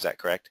sounds like. Is that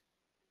correct?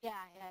 Yeah,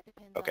 it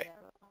depends okay. on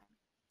their requirement.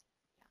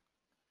 Yeah.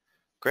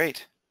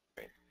 Great.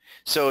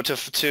 So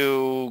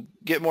to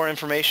get more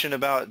information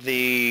about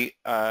the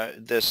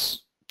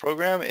this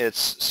program,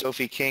 it's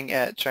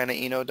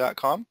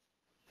sophieking@chinaino.com.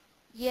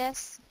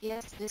 Yes,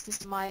 this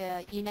is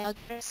my email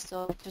address,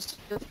 so just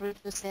feel free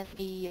to send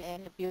me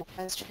any of your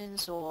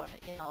questions or,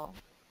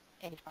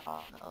 any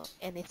problem,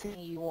 anything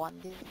you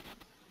want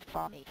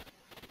from me.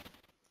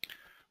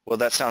 Well,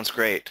 that sounds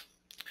great.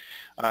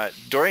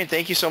 Dorian,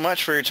 thank you so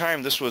much for your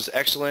time. This was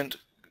excellent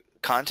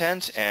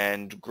content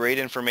and great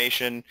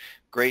information,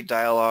 great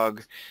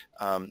dialogue.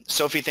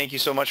 Sophie, thank you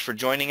so much for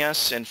joining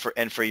us and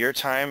for your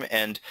time.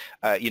 And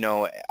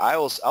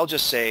I'll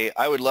just say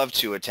I would love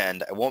to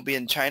attend. I won't be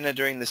in China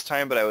during this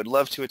time, but I would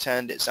love to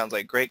attend. It sounds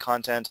like great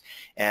content,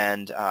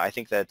 and I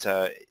think that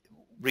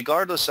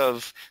regardless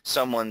of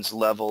someone's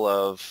level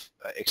of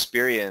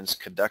experience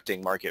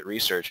conducting market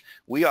research,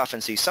 we often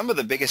see some of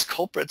the biggest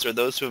culprits are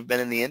those who have been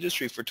in the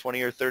industry for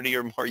 20 or 30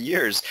 or more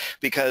years,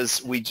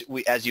 because we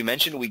as you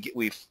mentioned,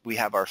 we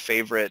have our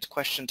favorite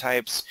question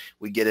types,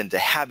 we get into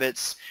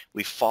habits,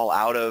 we fall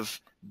out of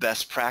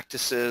best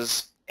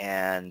practices,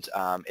 and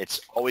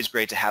it's always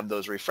great to have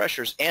those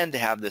refreshers and to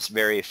have this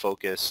very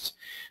focused,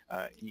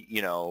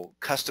 you know,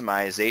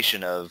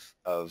 customization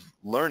of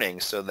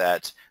learning so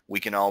that we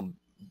can all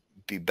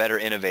be better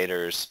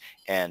innovators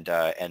and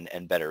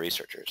better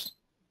researchers.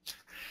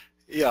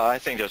 Yeah, I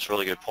think that's a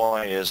really good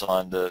point, is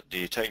on the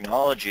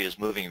technology is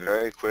moving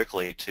very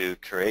quickly to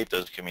create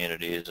those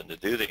communities and to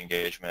do the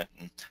engagement.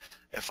 And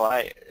if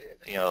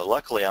you know,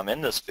 luckily I'm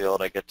in this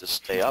field, I get to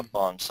stay up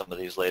on some of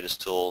these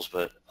latest tools,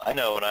 but I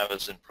know when I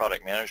was in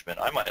product management,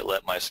 I might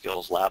let my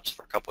skills lapse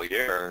for a couple of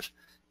years,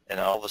 and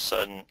all of a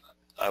sudden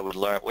I would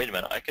learn, wait a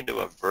minute, I can do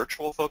a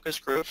virtual focus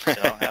group, and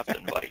I don't have to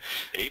invite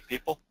 8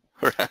 people.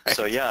 Right.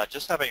 So yeah,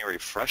 just having a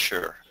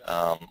refresher,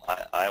 I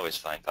always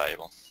find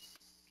valuable.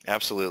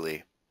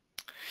 Absolutely.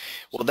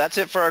 Well, that's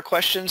it for our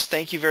questions.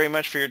 Thank you very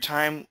much for your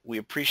time. We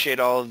appreciate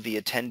all of the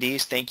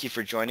attendees. Thank you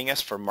for joining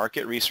us for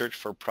Market Research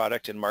for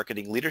Product and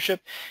Marketing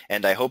Leadership,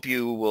 and I hope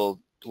you will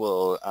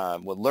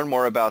learn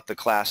more about the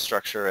class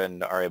structure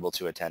and are able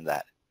to attend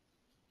that.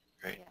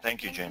 Great.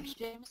 Thank you, James.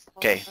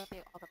 Okay.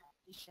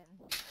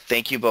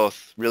 Thank you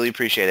both. Really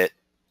appreciate it.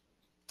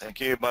 Thank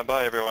you.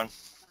 Bye-bye, everyone.